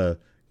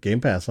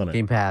Game Pass on it.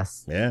 Game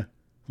Pass. Yeah,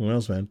 who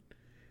knows, man?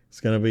 It's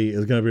gonna be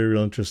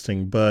real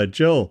interesting. But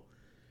Joel,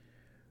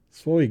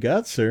 that's what we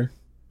got, sir.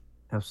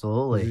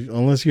 Absolutely.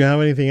 Unless you have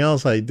anything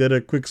else, I did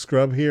a quick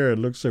scrub here. It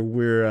looks like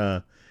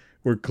we're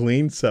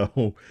clean,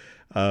 so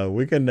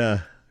we can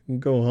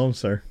go home,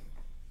 sir.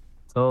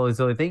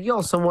 So thank you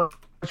all so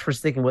much for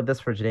sticking with us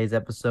for today's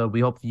episode. We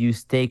hope you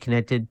stay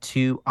connected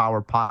to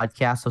our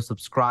podcast. So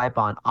subscribe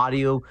on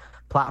audio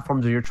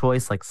platforms of your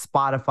choice like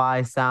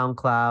Spotify,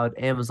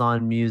 SoundCloud,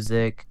 Amazon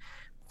Music.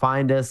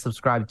 Find us,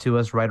 subscribe to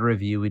us, write a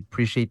review. We'd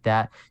appreciate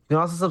that. You can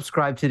also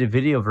subscribe to the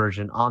video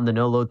version on the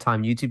No Load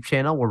Time YouTube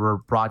channel where we're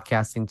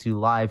broadcasting to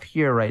live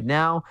here right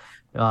now.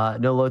 No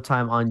Load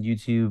Time on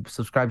YouTube.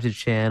 Subscribe to the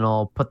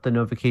channel, put the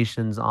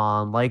notifications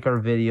on, like our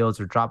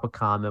videos, or drop a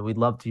comment. We'd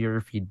love to hear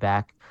your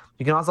feedback.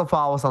 You can also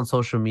follow us on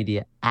social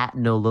media at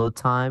No Load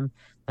Time.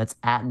 That's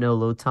at No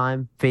Load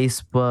Time.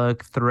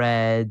 Facebook,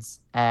 Threads,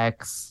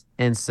 X,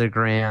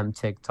 Instagram,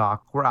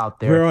 TikTok. We're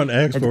out We're there. on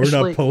X, but we're not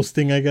Additionally,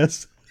 posting, I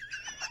guess.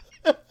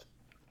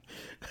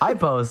 I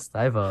post.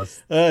 I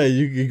post.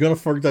 You gonna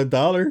fork that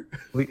dollar?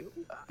 We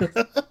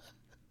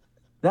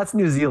That's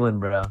New Zealand,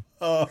 bro.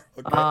 Oh,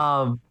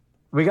 okay.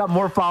 We got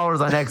more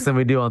followers on X than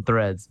we do on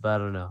Threads, but I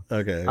don't know.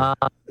 Okay, Uh,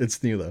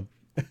 it's new though.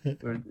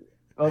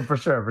 oh, for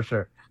sure, for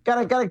sure.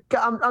 Gotta.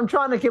 I'm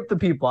trying to keep the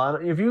people.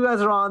 If you guys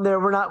are on there,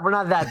 we're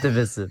not that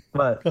divisive.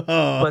 But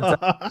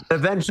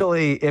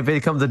eventually, if it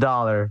becomes a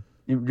dollar,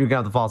 you're gonna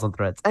have to follow us on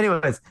Threads.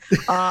 Anyways,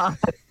 uh,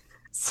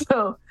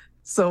 so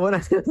what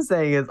I'm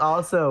saying is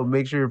also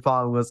make sure you're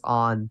following us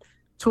on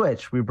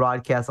Twitch. We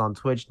broadcast on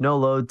Twitch. No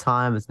Load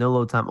Time. It's No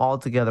Load Time all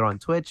together on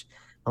Twitch.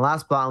 And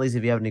last but not least,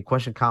 if you have any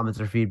question, comments,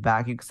 or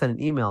feedback, you can send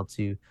an email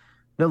to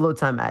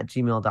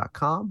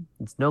noloadtime@gmail.com.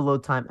 It's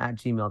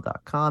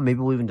noloadtime@gmail.com. Maybe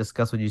we'll even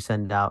discuss what you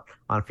send out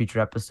on a future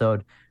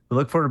episode. We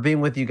look forward to being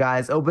with you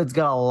guys. Obed's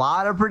got a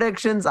lot of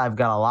predictions. I've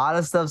got a lot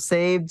of stuff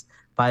saved.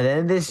 By the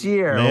end of this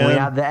year, when we Man.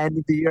 have the end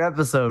of the year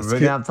episode, we're good.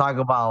 gonna have to talk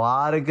about a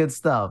lot of good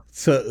stuff.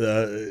 So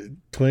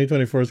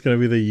 2024 is gonna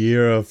be the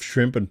year of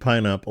shrimp and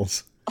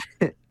pineapples.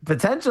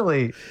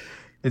 Potentially,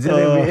 it's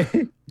gonna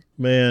be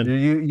Man,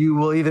 you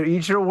will either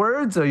eat your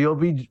words or you'll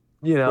be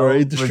or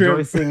eat the shrimp.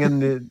 rejoicing in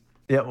the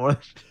Yeah,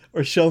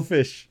 or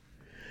shellfish.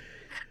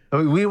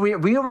 we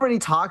already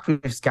talked.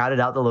 We've scouted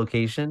out the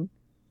location.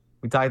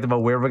 We talked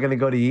about where we're gonna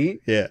go to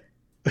eat. Yeah.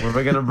 Where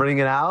we're gonna bring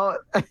it out.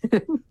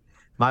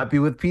 Might be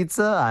with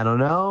pizza. I don't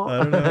know. I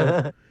don't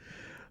know.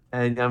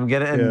 And I'm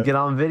gonna Yeah. get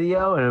on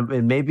video, and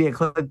it may be a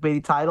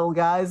clickbait title,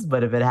 guys.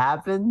 But if it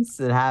happens,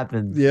 it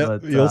happens. Yep,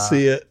 But you'll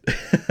see it.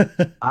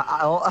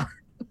 I'll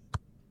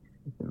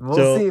we'll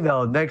So- see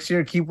though. Next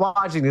year, keep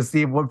watching to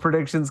see what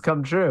predictions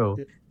come true.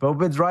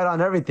 Bowman's right on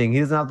everything. He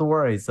doesn't have to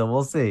worry. So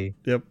we'll see.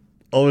 Yep.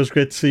 Always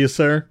great to see you,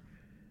 sir.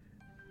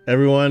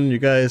 Everyone, you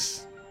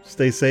guys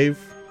stay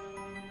safe.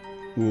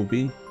 We will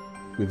be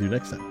with you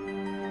next time.